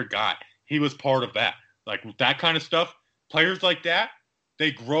prepared guy. He was part of that. Like, that kind of stuff, players like that, they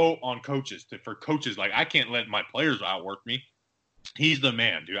grow on coaches. For coaches, like, I can't let my players outwork me. He's the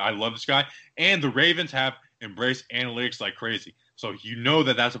man, dude. I love this guy. And the Ravens have embraced analytics like crazy. So you know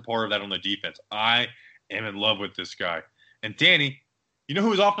that that's a part of that on the defense. I am in love with this guy. And Danny, you know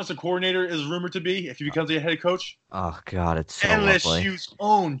who his offensive coordinator is rumored to be if he becomes a head coach? Oh, God, it's so LSU's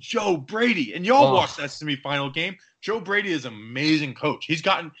own Joe Brady. And y'all watched that semifinal game. Joe Brady is an amazing coach.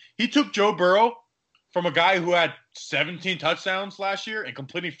 He took Joe Burrow from a guy who had 17 touchdowns last year and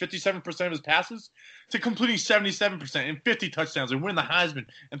completing 57% of his passes to completing 77% and 50 touchdowns and winning the Heisman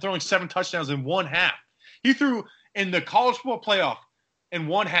and throwing 7 touchdowns in one half. He threw in the college football playoff in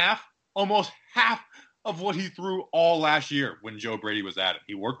one half almost half of what he threw all last year when Joe Brady was at it.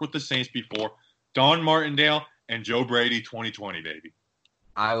 He worked with the Saints before. Don Martindale and Joe Brady 2020, baby.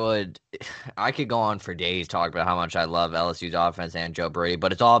 I could go on for days talking about how much I love LSU's offense and Joe Brady,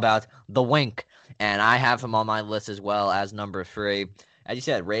 but it's all about the wink. And I have him on my list as well as number 3. As you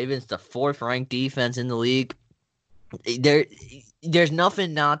said, Ravens, the 4th ranked defense in the league. There's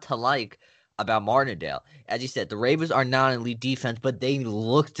nothing not to like about Martindale. As you said, the Ravens are not an elite defense, but they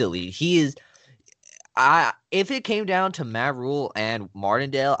looked elite. If it came down to Matt Rule and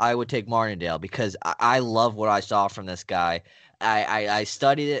Martindale, I would take Martindale because I love what I saw from this guy. I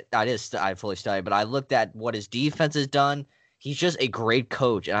studied it. I fully studied, but I looked at what his defense has done. he's just a great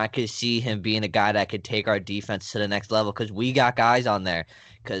coach, and I could see him being a guy that could take our defense to the next level because we got guys on there.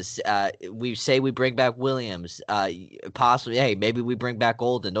 Because we say we bring back Williams, possibly, hey, maybe we bring back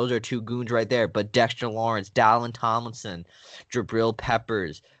Golden. Those are two goons right there. But Dexter Lawrence, Dallin Tomlinson, Jabril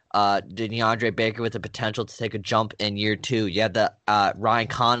Peppers, DeAndre Baker with the potential to take a jump in year 2. You have the Ryan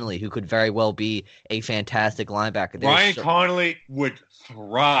Connolly, who could very well be a fantastic linebacker. Ryan Connolly would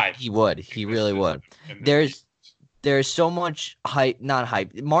thrive. He would. He really would. There's so much hype, not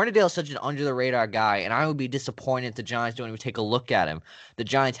hype. Martindale is such an under-the-radar guy, and I would be disappointed if the Giants don't even take a look at him. The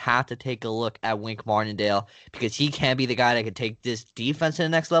Giants have to take a look at Wink Martindale because he can be the guy that can take this defense to the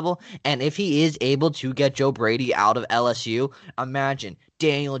next level. And if he is able to get Joe Brady out of LSU, imagine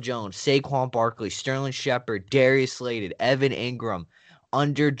Daniel Jones, Saquon Barkley, Sterling Shepard, Darius Slayton, Evan Ingram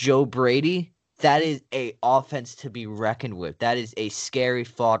under Joe Brady. That is a offense to be reckoned with. That is a scary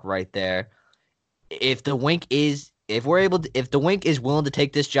thought right there. If the Wink is willing to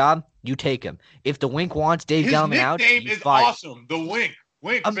take this job, you take him. If the Wink wants Dave Gettleman out, his nickname is awesome. The Wink,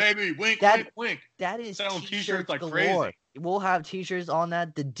 baby, Wink. That is selling t-shirts like galore. crazy. We'll have t-shirts on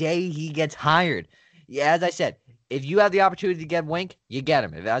that the day he gets hired. Yeah, as I said, if you have the opportunity to get Wink, you get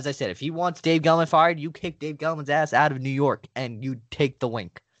him. As I said, if he wants Dave Gettleman fired, you kick Dave Gettleman's ass out of New York and you take the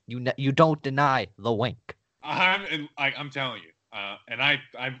Wink. You don't deny the Wink. I'm telling you. And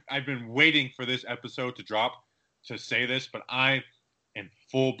I've been waiting for this episode to drop to say this, but I am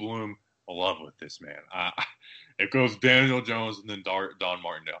full bloom love with this man. It goes Daniel Jones and then Don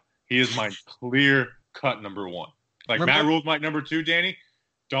Martindale. He is my clear cut number 1. Like Matt Rule's my number 2, Danny.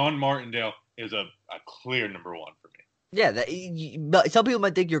 Don Martindale is a clear number 1 for me. Yeah, some people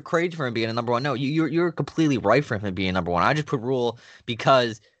might think you're crazy for him being a number 1. No, you're completely right for him being number 1. I just put Rule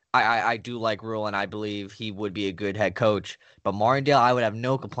because I do like Rule, and I believe he would be a good head coach. But Martindale, I would have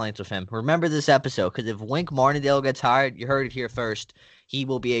no complaints with him. Remember this episode, because if Wink Martindale gets hired, you heard it here first, he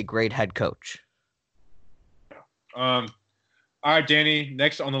will be a great head coach. All right, Danny,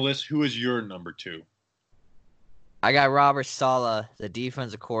 next on the list, who is your number 2? I got Robert Saleh, the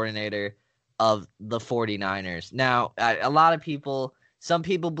defensive coordinator of the 49ers. Now, a lot of people, some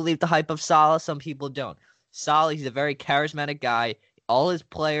people believe the hype of Saleh, some people don't. Saleh, he's a very charismatic guy. All his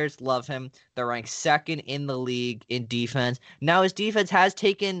players love him. They're ranked 2nd in the league in defense. Now, his defense has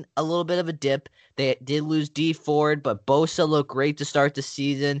taken a little bit of a dip. They did lose Dee Ford, but Bosa looked great to start the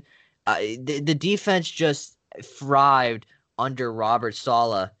season. The defense just thrived under Robert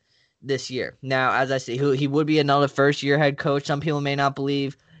Saleh this year. Now, as I say, he would be another first-year head coach. Some people may not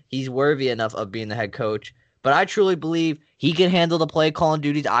believe he's worthy enough of being the head coach, but I truly believe he can handle the play-calling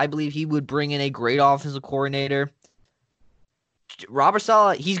duties. I believe he would bring in a great offensive coordinator. Robert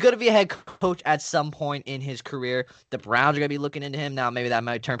Saleh, he's going to be a head coach at some point in his career. The Browns are going to be looking into him now. Maybe that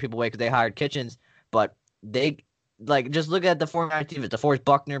might turn people away because they hired Kitchens, but they just look at the 49ers defense. DeForest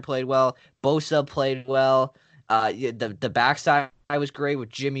Buckner played well. Bosa played well. The backside was great with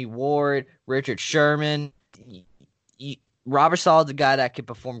Jimmy Ward, Richard Sherman. Robert Saleh is a guy that can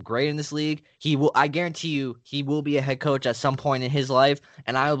perform great in this league. I guarantee you, he will be a head coach at some point in his life,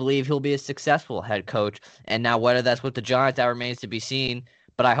 and I believe he'll be a successful head coach. And now, whether that's with the Giants, that remains to be seen.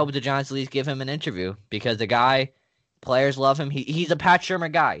 But I hope the Giants at least give him an interview because the guy, players love him. He's a Pat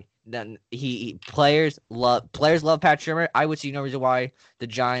Shurmur guy. Then players love Pat Shurmur. I would see no reason why the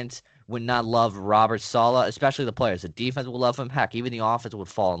Giants would not love Robert Saleh, especially the players. The defense will love him. Heck, even the offense would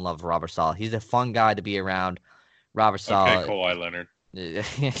fall in love with Robert Saleh. He's a fun guy to be around. Robert Saleh. Okay, Kawhi Leonard.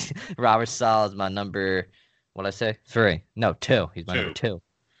 Robert Saleh is my number, what'd I say? 3. No, 2. He's my number 2.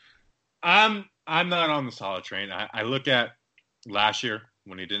 I'm not on the Saleh train. I look at last year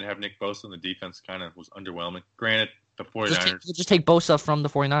when he didn't have Nick Bosa and the defense kind of was underwhelming. Granted, the 49ers. Just take Bosa from the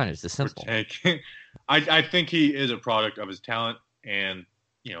 49ers. It's simple. I think he is a product of his talent and,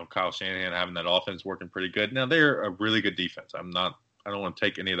 Kyle Shanahan having that offense working pretty good. Now, they're a really good defense. I don't want to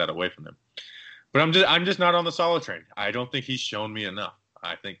take any of that away from them. But I'm just not on the Saleh train. I don't think he's shown me enough.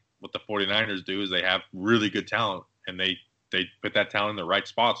 I think what the 49ers do is they have really good talent, and they put that talent in the right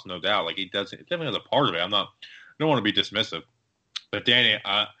spots, no doubt. Like, he definitely has a part of it. I don't want to be dismissive. But, Danny,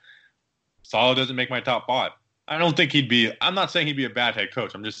 Saleh doesn't make my top 5. I'm not saying he'd be a bad head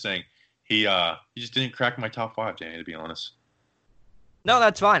coach. I'm just saying he just didn't crack my top 5, Danny, to be honest. No,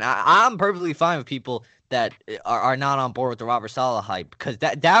 that's fine. I'm perfectly fine with people that are not on board with the Robert Saleh hype because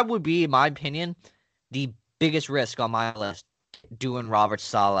that would be, in my opinion, the biggest risk on my list, doing Robert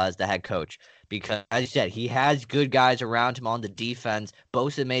Saleh as the head coach. Because, as you said, he has good guys around him on the defense.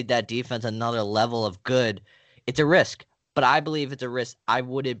 Bosa made that defense another level of good. It's a risk, but I believe it's a risk I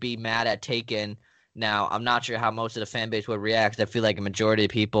wouldn't be mad at taking. Now, I'm not sure how most of the fan base would react because I feel like a majority of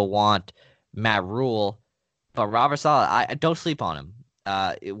people want Matt Rule. But Robert Saleh, I don't sleep on him.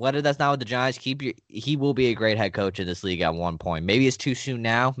 Whether that's not with the Giants, he will be a great head coach in this league at one point. Maybe it's too soon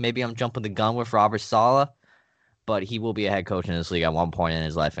now. Maybe I'm jumping the gun with Robert Saleh, but he will be a head coach in this league at one point in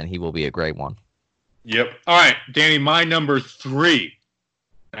his life, and he will be a great one. Yep. All right, Danny, my number 3.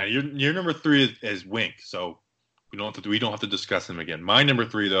 Now, your number 3 is Wink, so we don't have to discuss him again. My number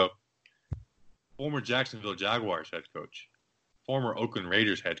 3, though, former Jacksonville Jaguars head coach, former Oakland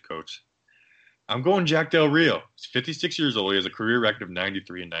Raiders head coach. I'm going Jack Del Rio. He's 56 years old. He has a career record of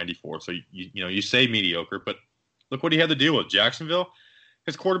 93 and 94. So you say mediocre, but look what he had to deal with. Jacksonville,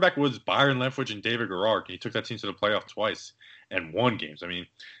 his quarterback was Byron Leftwich and David Garrard. And he took that team to the playoffs twice and won games. I mean,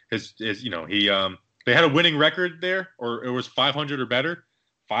 they had a winning record there, or it was 500 or better.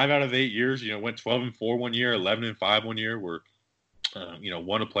 5 out of 8 years, went 12-4 one year, 11-5 one year. Were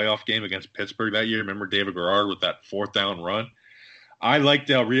won a playoff game against Pittsburgh that year. Remember David Garrard with that 4th down run. I like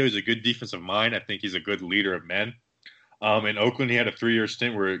Del Rio. He's a good defensive mind. I think he's a good leader of men. In Oakland, he had a 3-year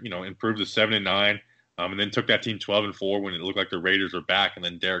stint where improved to 7-9, and then took that team 12-4 when it looked like the Raiders were back. And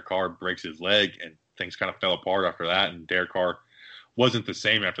then Derek Carr breaks his leg, and things kind of fell apart after that. And Derek Carr wasn't the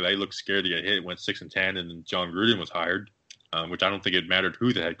same after that. He looked scared to get hit. Went 6-10, and then John Gruden was hired, which I don't think it mattered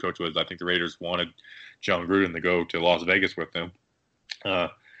who the head coach was. I think the Raiders wanted John Gruden to go to Las Vegas with them.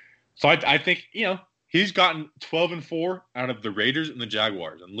 So I think he's gotten 12-4 out of the Raiders and the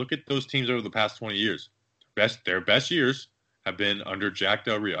Jaguars. And look at those teams over the past 20 years. Their best years have been under Jack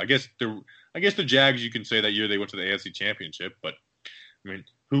Del Rio. I guess the Jags, you can say that year they went to the AFC Championship, but I mean,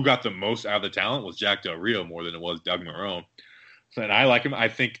 who got the most out of the talent was Jack Del Rio more than it was Doug Marrone. So, and I like him. I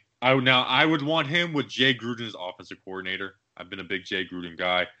think I would want him with Jay Gruden as offensive coordinator. I've been a big Jay Gruden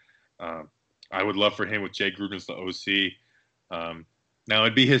guy. I would love for him with Jay Gruden as the OC. Now,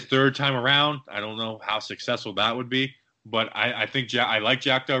 it'd be his 3rd time around. I don't know how successful that would be, but I think I like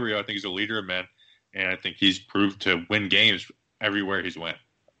Jack Del Rio. I think he's a leader of men, and I think he's proved to win games everywhere he's went.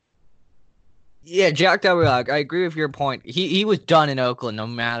 Yeah, Jack Del Rio, I agree with your point. He was done in Oakland no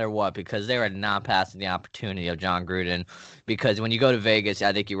matter what because they were not passing the opportunity of John Gruden. Because when you go to Vegas,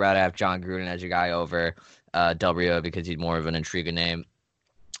 I think you'd rather have John Gruden as your guy over Del Rio because he's more of an intriguing name.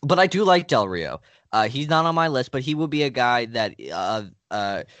 But I do like Del Rio. He's not on my list, but he would be a guy that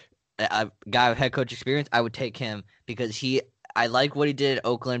a guy with head coach experience. I would take him because I like what he did at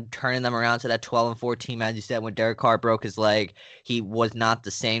Oakland, turning them around to that 12-4 team. As you said, when Derek Carr broke his leg, he was not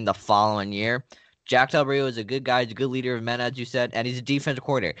the same the following year. Jack Del Rio is a good guy. He's a good leader of men, as you said, and he's a defensive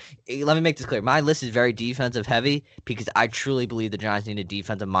coordinator. Let me make this clear. My list is very defensive heavy because I truly believe the Giants need a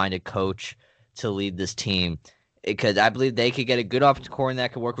defensive-minded coach to lead this team. Because I believe they could get a good offensive coordinator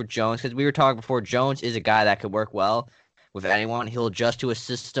that could work with Jones. Because we were talking before, Jones is a guy that could work well with anyone. He'll adjust to a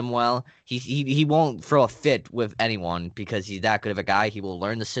system well. He won't throw a fit with anyone because he's that good of a guy. He will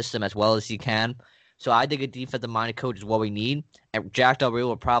learn the system as well as he can. So I think a defensive-minded coach is what we need. And Jack Del Rio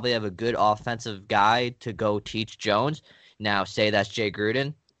will probably have a good offensive guy to go teach Jones. Now, say that's Jay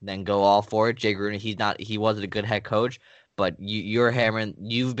Gruden, then go all for it. Jay Gruden, he wasn't a good head coach. But you're hammering.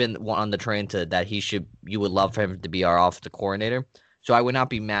 You've been on the train to that you would love for him to be our offensive coordinator. So I would not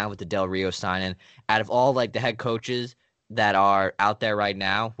be mad with the Del Rio signing. Out of all the head coaches that are out there right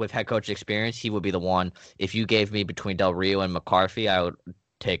now with head coach experience, he would be the one. If you gave me between Del Rio and McCarthy, I would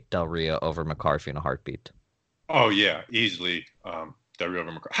take Del Rio over McCarthy in a heartbeat. Oh yeah, easily Del Rio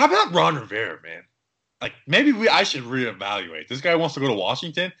over McCarthy. How about Ron Rivera, man? Like maybe I should reevaluate. This guy wants to go to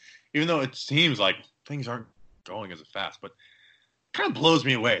Washington, even though it seems like things aren't going as fast, but it kind of blows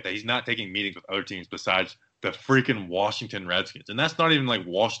me away that he's not taking meetings with other teams besides the freaking Washington Redskins. And that's not even like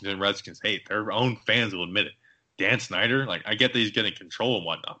Washington Redskins hate. Their own fans will admit it. Dan Snyder, I get that he's getting control and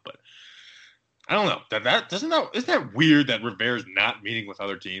whatnot, but I don't know. Isn't that weird that Rivera's not meeting with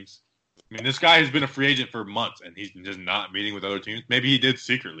other teams? I mean, this guy has been a free agent for months and he's just not meeting with other teams. Maybe he did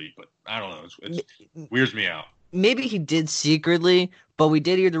secretly, but I don't know. It weirds me out. Maybe he did secretly, but we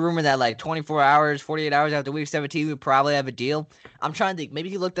did hear the rumor that 24 hours, 48 hours after week 17, we probably have a deal. I'm trying to think. Maybe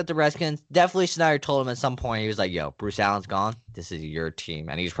he looked at the Redskins. Definitely Snyder told him at some point, he was like, yo, Bruce Allen's gone. This is your team.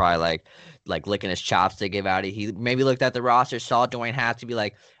 And he's probably like licking his chops to give out. He maybe looked at the roster, saw Dwayne Haskins be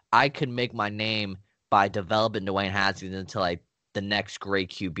like, I could make my name by developing Dwayne Haskins into the next great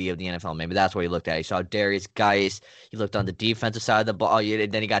QB of the NFL. Maybe that's what he looked at. He saw Darius Geis. He looked on the defensive side of the ball. And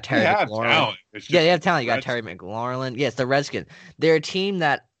then he got Terry McLaurin. Yeah, they have talent. You got Terry McLaurin. Yes, the Redskins. They're a team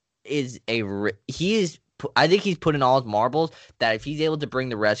that is I think he's put in all his marbles that if he's able to bring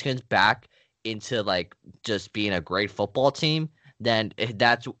the Redskins back into just being a great football team, then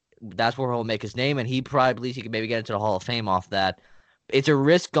that's where he'll make his name. And he probably believes he can maybe get into the Hall of Fame off that. It's a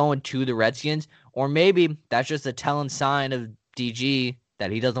risk going to the Redskins, or maybe that's just a telling sign of DG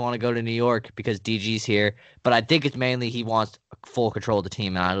that he doesn't want to go to New York because DG's here. But I think it's mainly he wants full control of the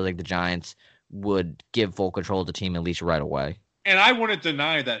team, and I don't think the Giants would give full control of the team at least right away. And I wouldn't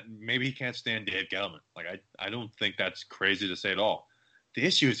deny that maybe he can't stand Dave Gettleman. Like, I don't think that's crazy to say at all. The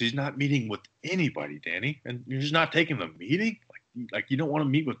issue is he's not meeting with anybody, Danny, and you're just not taking the meeting. Like you don't want to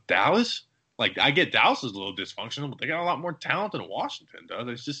meet with Dallas. Like, I get Dallas is a little dysfunctional, but they got a lot more talent than Washington does.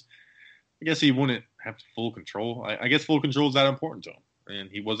 It's just, I guess he wouldn't have full control. I guess full control is that important to him, and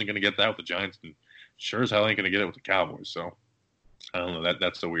he wasn't going to get that with the Giants, and sure as hell ain't going to get it with the Cowboys. So I don't know.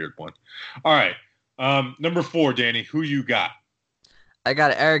 That's a weird one. All right, number 4, Danny. Who you got? I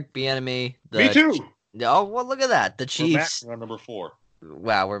got Eric Bieniemy. Me too. Oh, well, look at that. The Chiefs. We're number 4.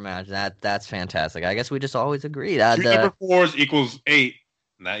 Wow, we're matching. That's fantastic. I guess we just always agreed. Two number 4s equals 8,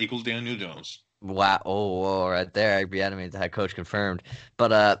 and that equals Daniel Jones. Wow. Oh, right there. Eric Bieniemy, the head coach, confirmed.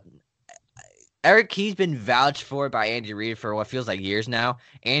 But Eric, he's been vouched for by Andy Reid for what feels like years now.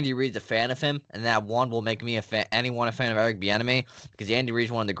 Andy Reid's a fan of him, and that one will make me a fan of Eric Bieniemy because Andy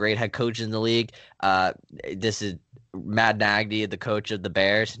Reid's one of the great head coaches in the league. This is Matt Nagy, the coach of the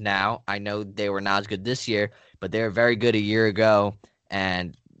Bears. Now, I know they were not as good this year, but they were very good a year ago.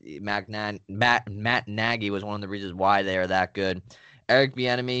 And Matt Nagy was one of the reasons why they are that good. Eric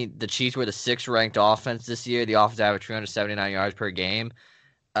Bieniemy, the Chiefs were the 6th ranked offense this year. The offense averaged 379 yards per game.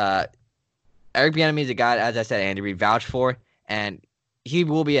 Eric Bieniemy is a guy, as I said, Andy Reid vouched for, and he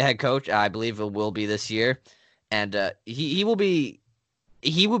will be a head coach. I believe it will be this year, and he will be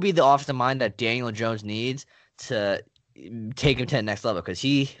the offensive mind that Daniel Jones needs to take him to the next level. Because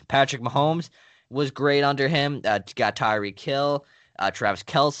Patrick Mahomes was great under him. Got Tyreek Hill. Travis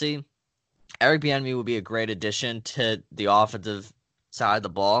Kelce. Eric Bieniemy will be a great addition to the offensive side of the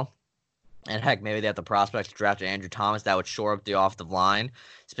ball. And heck, maybe they have the prospects to draft Andrew Thomas. That would shore up the offensive line,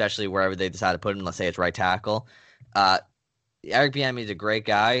 especially wherever they decide to put him. Let's say it's right tackle. Eric Bieniemy is a great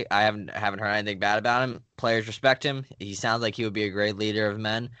guy. I haven't heard anything bad about him. Players respect him. He sounds like he would be a great leader of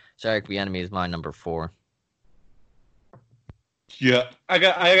men. So Eric Bieniemy is my number 4. Yeah, I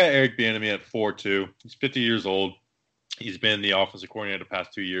got Eric Bieniemy at 4 too. He's 50 years old. He's been the offensive coordinator the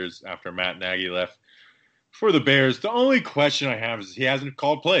past 2 years after Matt Nagy left for the Bears. The only question I have is he hasn't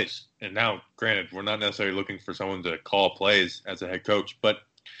called plays. And now, granted, we're not necessarily looking for someone to call plays as a head coach, but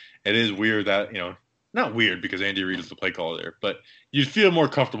it is weird that, not weird because Andy Reid is the play caller there, but you'd feel more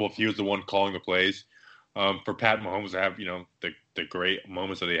comfortable if he was the one calling the plays. For Pat Mahomes to have, the great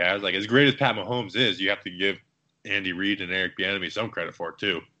moments that he has. Like, as great as Pat Mahomes is, you have to give Andy Reid and Eric Bieniemy some credit for it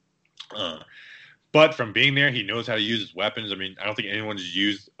too. But from being there, he knows how to use his weapons. I mean, I don't think anyone's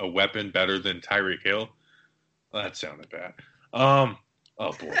used a weapon better than Tyreek Hill. Well, that sounded bad. Oh,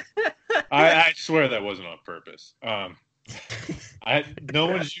 boy. I swear that wasn't on purpose. No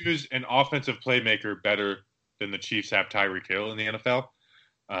one's used an offensive playmaker better than the Chiefs have Tyreek Hill in the NFL.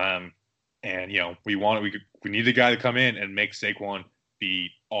 And, we need a guy to come in and make Saquon be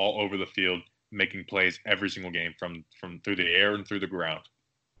all over the field, making plays every single game from through the air and through the ground.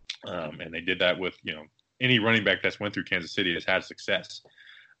 And they did that with, any running back that's went through Kansas City has had success.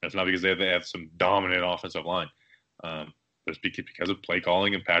 That's not because they have some dominant offensive line. But it's because of play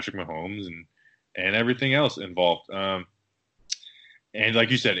calling and Patrick Mahomes and everything else involved. And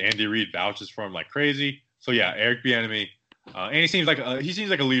like you said, Andy Reid vouches for him like crazy. So yeah, Eric Bieniemy, and he seems like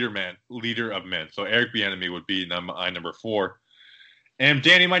a leader of men. So Eric Bieniemy would be my number 4. And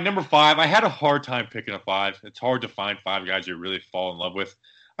Danny, my number 5. I had a hard time picking a 5. It's hard to find 5 guys you really fall in love with.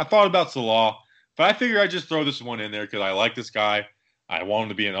 I thought about Salah, but I figured I'd just throw this one in there because I like this guy. I want him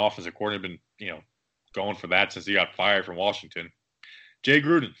to be an offensive coordinator. Been going for that since he got fired from Washington. Jay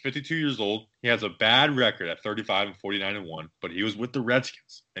Gruden, 52 years old. He has a bad record at 35-49-1, but he was with the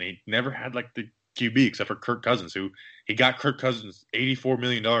Redskins, and he never had like the QB except for Kirk Cousins, who he got Kirk Cousins $84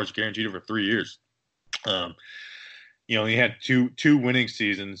 million guaranteed over 3 years. He had two winning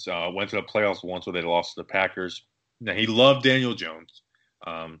seasons. Went to the playoffs once where they lost to the Packers. Now he loved Daniel Jones,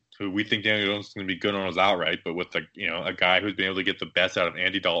 who we think Daniel Jones is going to be good on his outright, but with a guy who's been able to get the best out of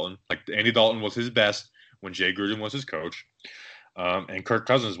Andy Dalton. Like Andy Dalton was his best when Jay Gruden was his coach, and Kirk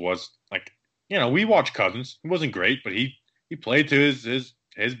Cousins was like, we watched Cousins. He wasn't great, but he played to his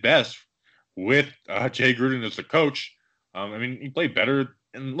best with Jay Gruden as the coach. He played better.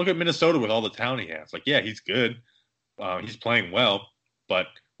 And look at Minnesota with all the talent he has. Like, yeah, he's good. He's playing well, but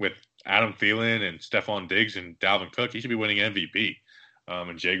with Adam Thielen and Stephon Diggs and Dalvin Cook, he should be winning MVP.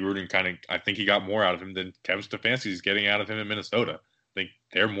 And Jay Gruden I think he got more out of him than Kevin Stefanski is getting out of him in Minnesota. I think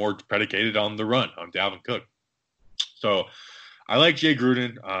they're more predicated on the run, on Dalvin Cook. So I like Jay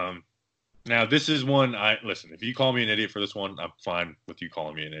Gruden. Now, this is one listen, if you call me an idiot for this one, I'm fine with you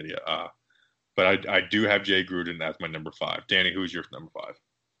calling me an idiot. But but I do have Jay Gruden as my number 5. Danny, who's your number 5?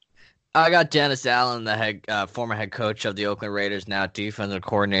 I got Dennis Allen, the former head coach of the Oakland Raiders, now defensive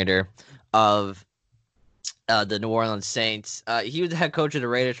coordinator of the New Orleans Saints. He was the head coach of the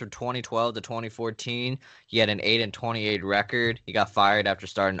Raiders from 2012 to 2014. He had an 8-28 record. He got fired after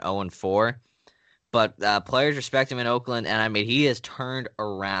starting 0-4. But players respect him in Oakland, and I mean, he has turned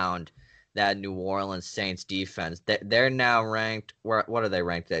around that New Orleans Saints defense. They're now ranked. What are they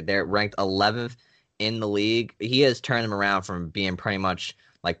ranked today? They're ranked 11th in the league. He has turned them around from being pretty much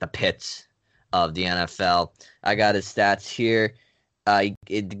like the pits of the NFL. I got his stats here.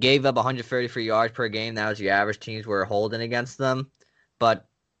 It gave up 133 yards per game. That was the average teams were holding against them. But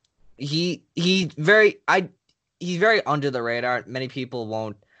he's very under the radar. Many people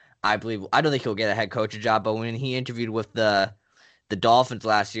won't. I don't think he'll get a head coaching job. But when he interviewed with the Dolphins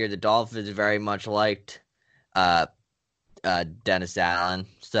last year, the Dolphins very much liked Dennis Allen.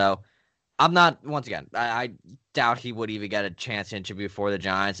 So I'm not. Once again, I doubt he would even get a chance to interview for the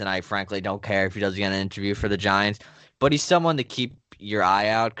Giants, and I frankly don't care if he doesn't get an interview for the Giants. But he's someone to keep your eye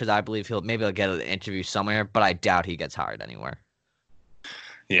out because I believe he'll get an interview somewhere, but I doubt he gets hired anywhere.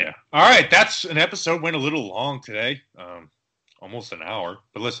 Yeah. All right. That's an episode. Went a little long today, almost an hour.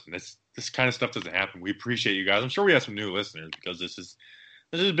 But listen, this kind of stuff doesn't happen. We appreciate you guys. I'm sure we have some new listeners because this is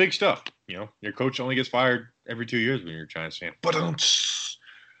big stuff. You know, your coach only gets fired every 2 years when you're a Giants fan. But that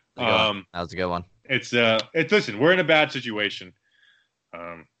was a good one. It's listen, we're in a bad situation,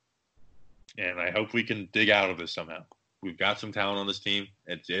 and I hope we can dig out of this somehow. We've got some talent on this team.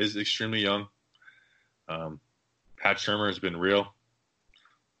 It is extremely young. Pat Shurmur has been real,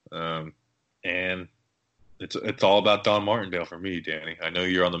 and it's all about Don Martindale for me, Danny. I know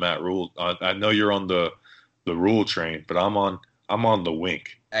you're on the Matt Rule. I know you're on the Rule train, but I'm on the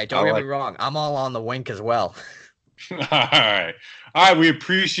wink. Hey, don't get me wrong. I'm all on the wink as well. All right. We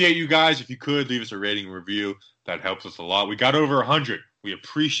appreciate you guys. If you could leave us a rating and review, that helps us a lot. We got over 100. We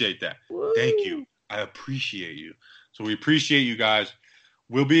appreciate that. Woo. Thank you. I appreciate you. So we appreciate you guys.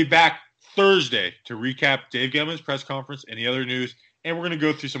 We'll be back Thursday to recap Dave Gettleman's press conference and the other news, and we're going to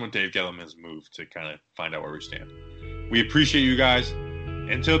go through some of Dave Gettleman's moves to kind of find out where we stand. We appreciate you guys.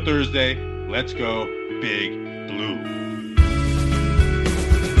 Until Thursday, let's go Big Blue.